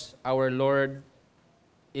because our Lord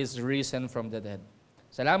is risen from the dead.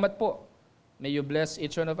 Salamat po. May you bless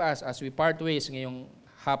each one of us as we part ways ngayong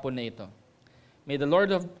hapon na ito. May the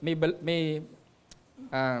Lord of may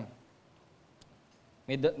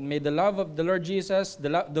the love of the Lord Jesus, the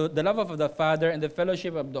love of the Father, and the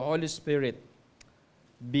fellowship of the Holy Spirit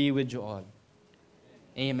be with you all.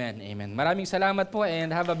 Amen. Amen. Maraming salamat po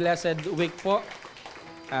and have a blessed week po.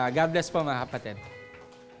 God bless po mga kapatid.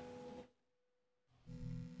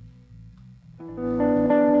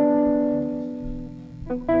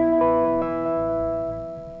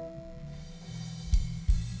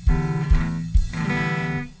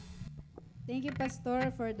 Thank you,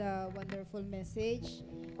 Pastor, for the wonderful message.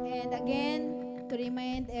 And again, to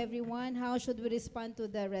remind everyone, how should we respond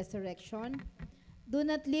to the resurrection? Do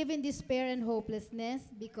not live in despair and hopelessness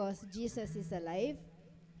because Jesus is alive.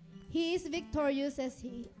 He is victorious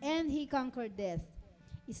and he conquered death.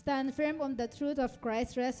 Stand firm on the truth of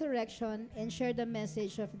Christ's resurrection and share the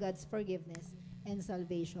message of God's forgiveness and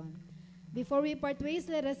salvation. Before we part ways,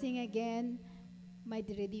 let us sing again, My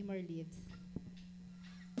Redeemer Lives.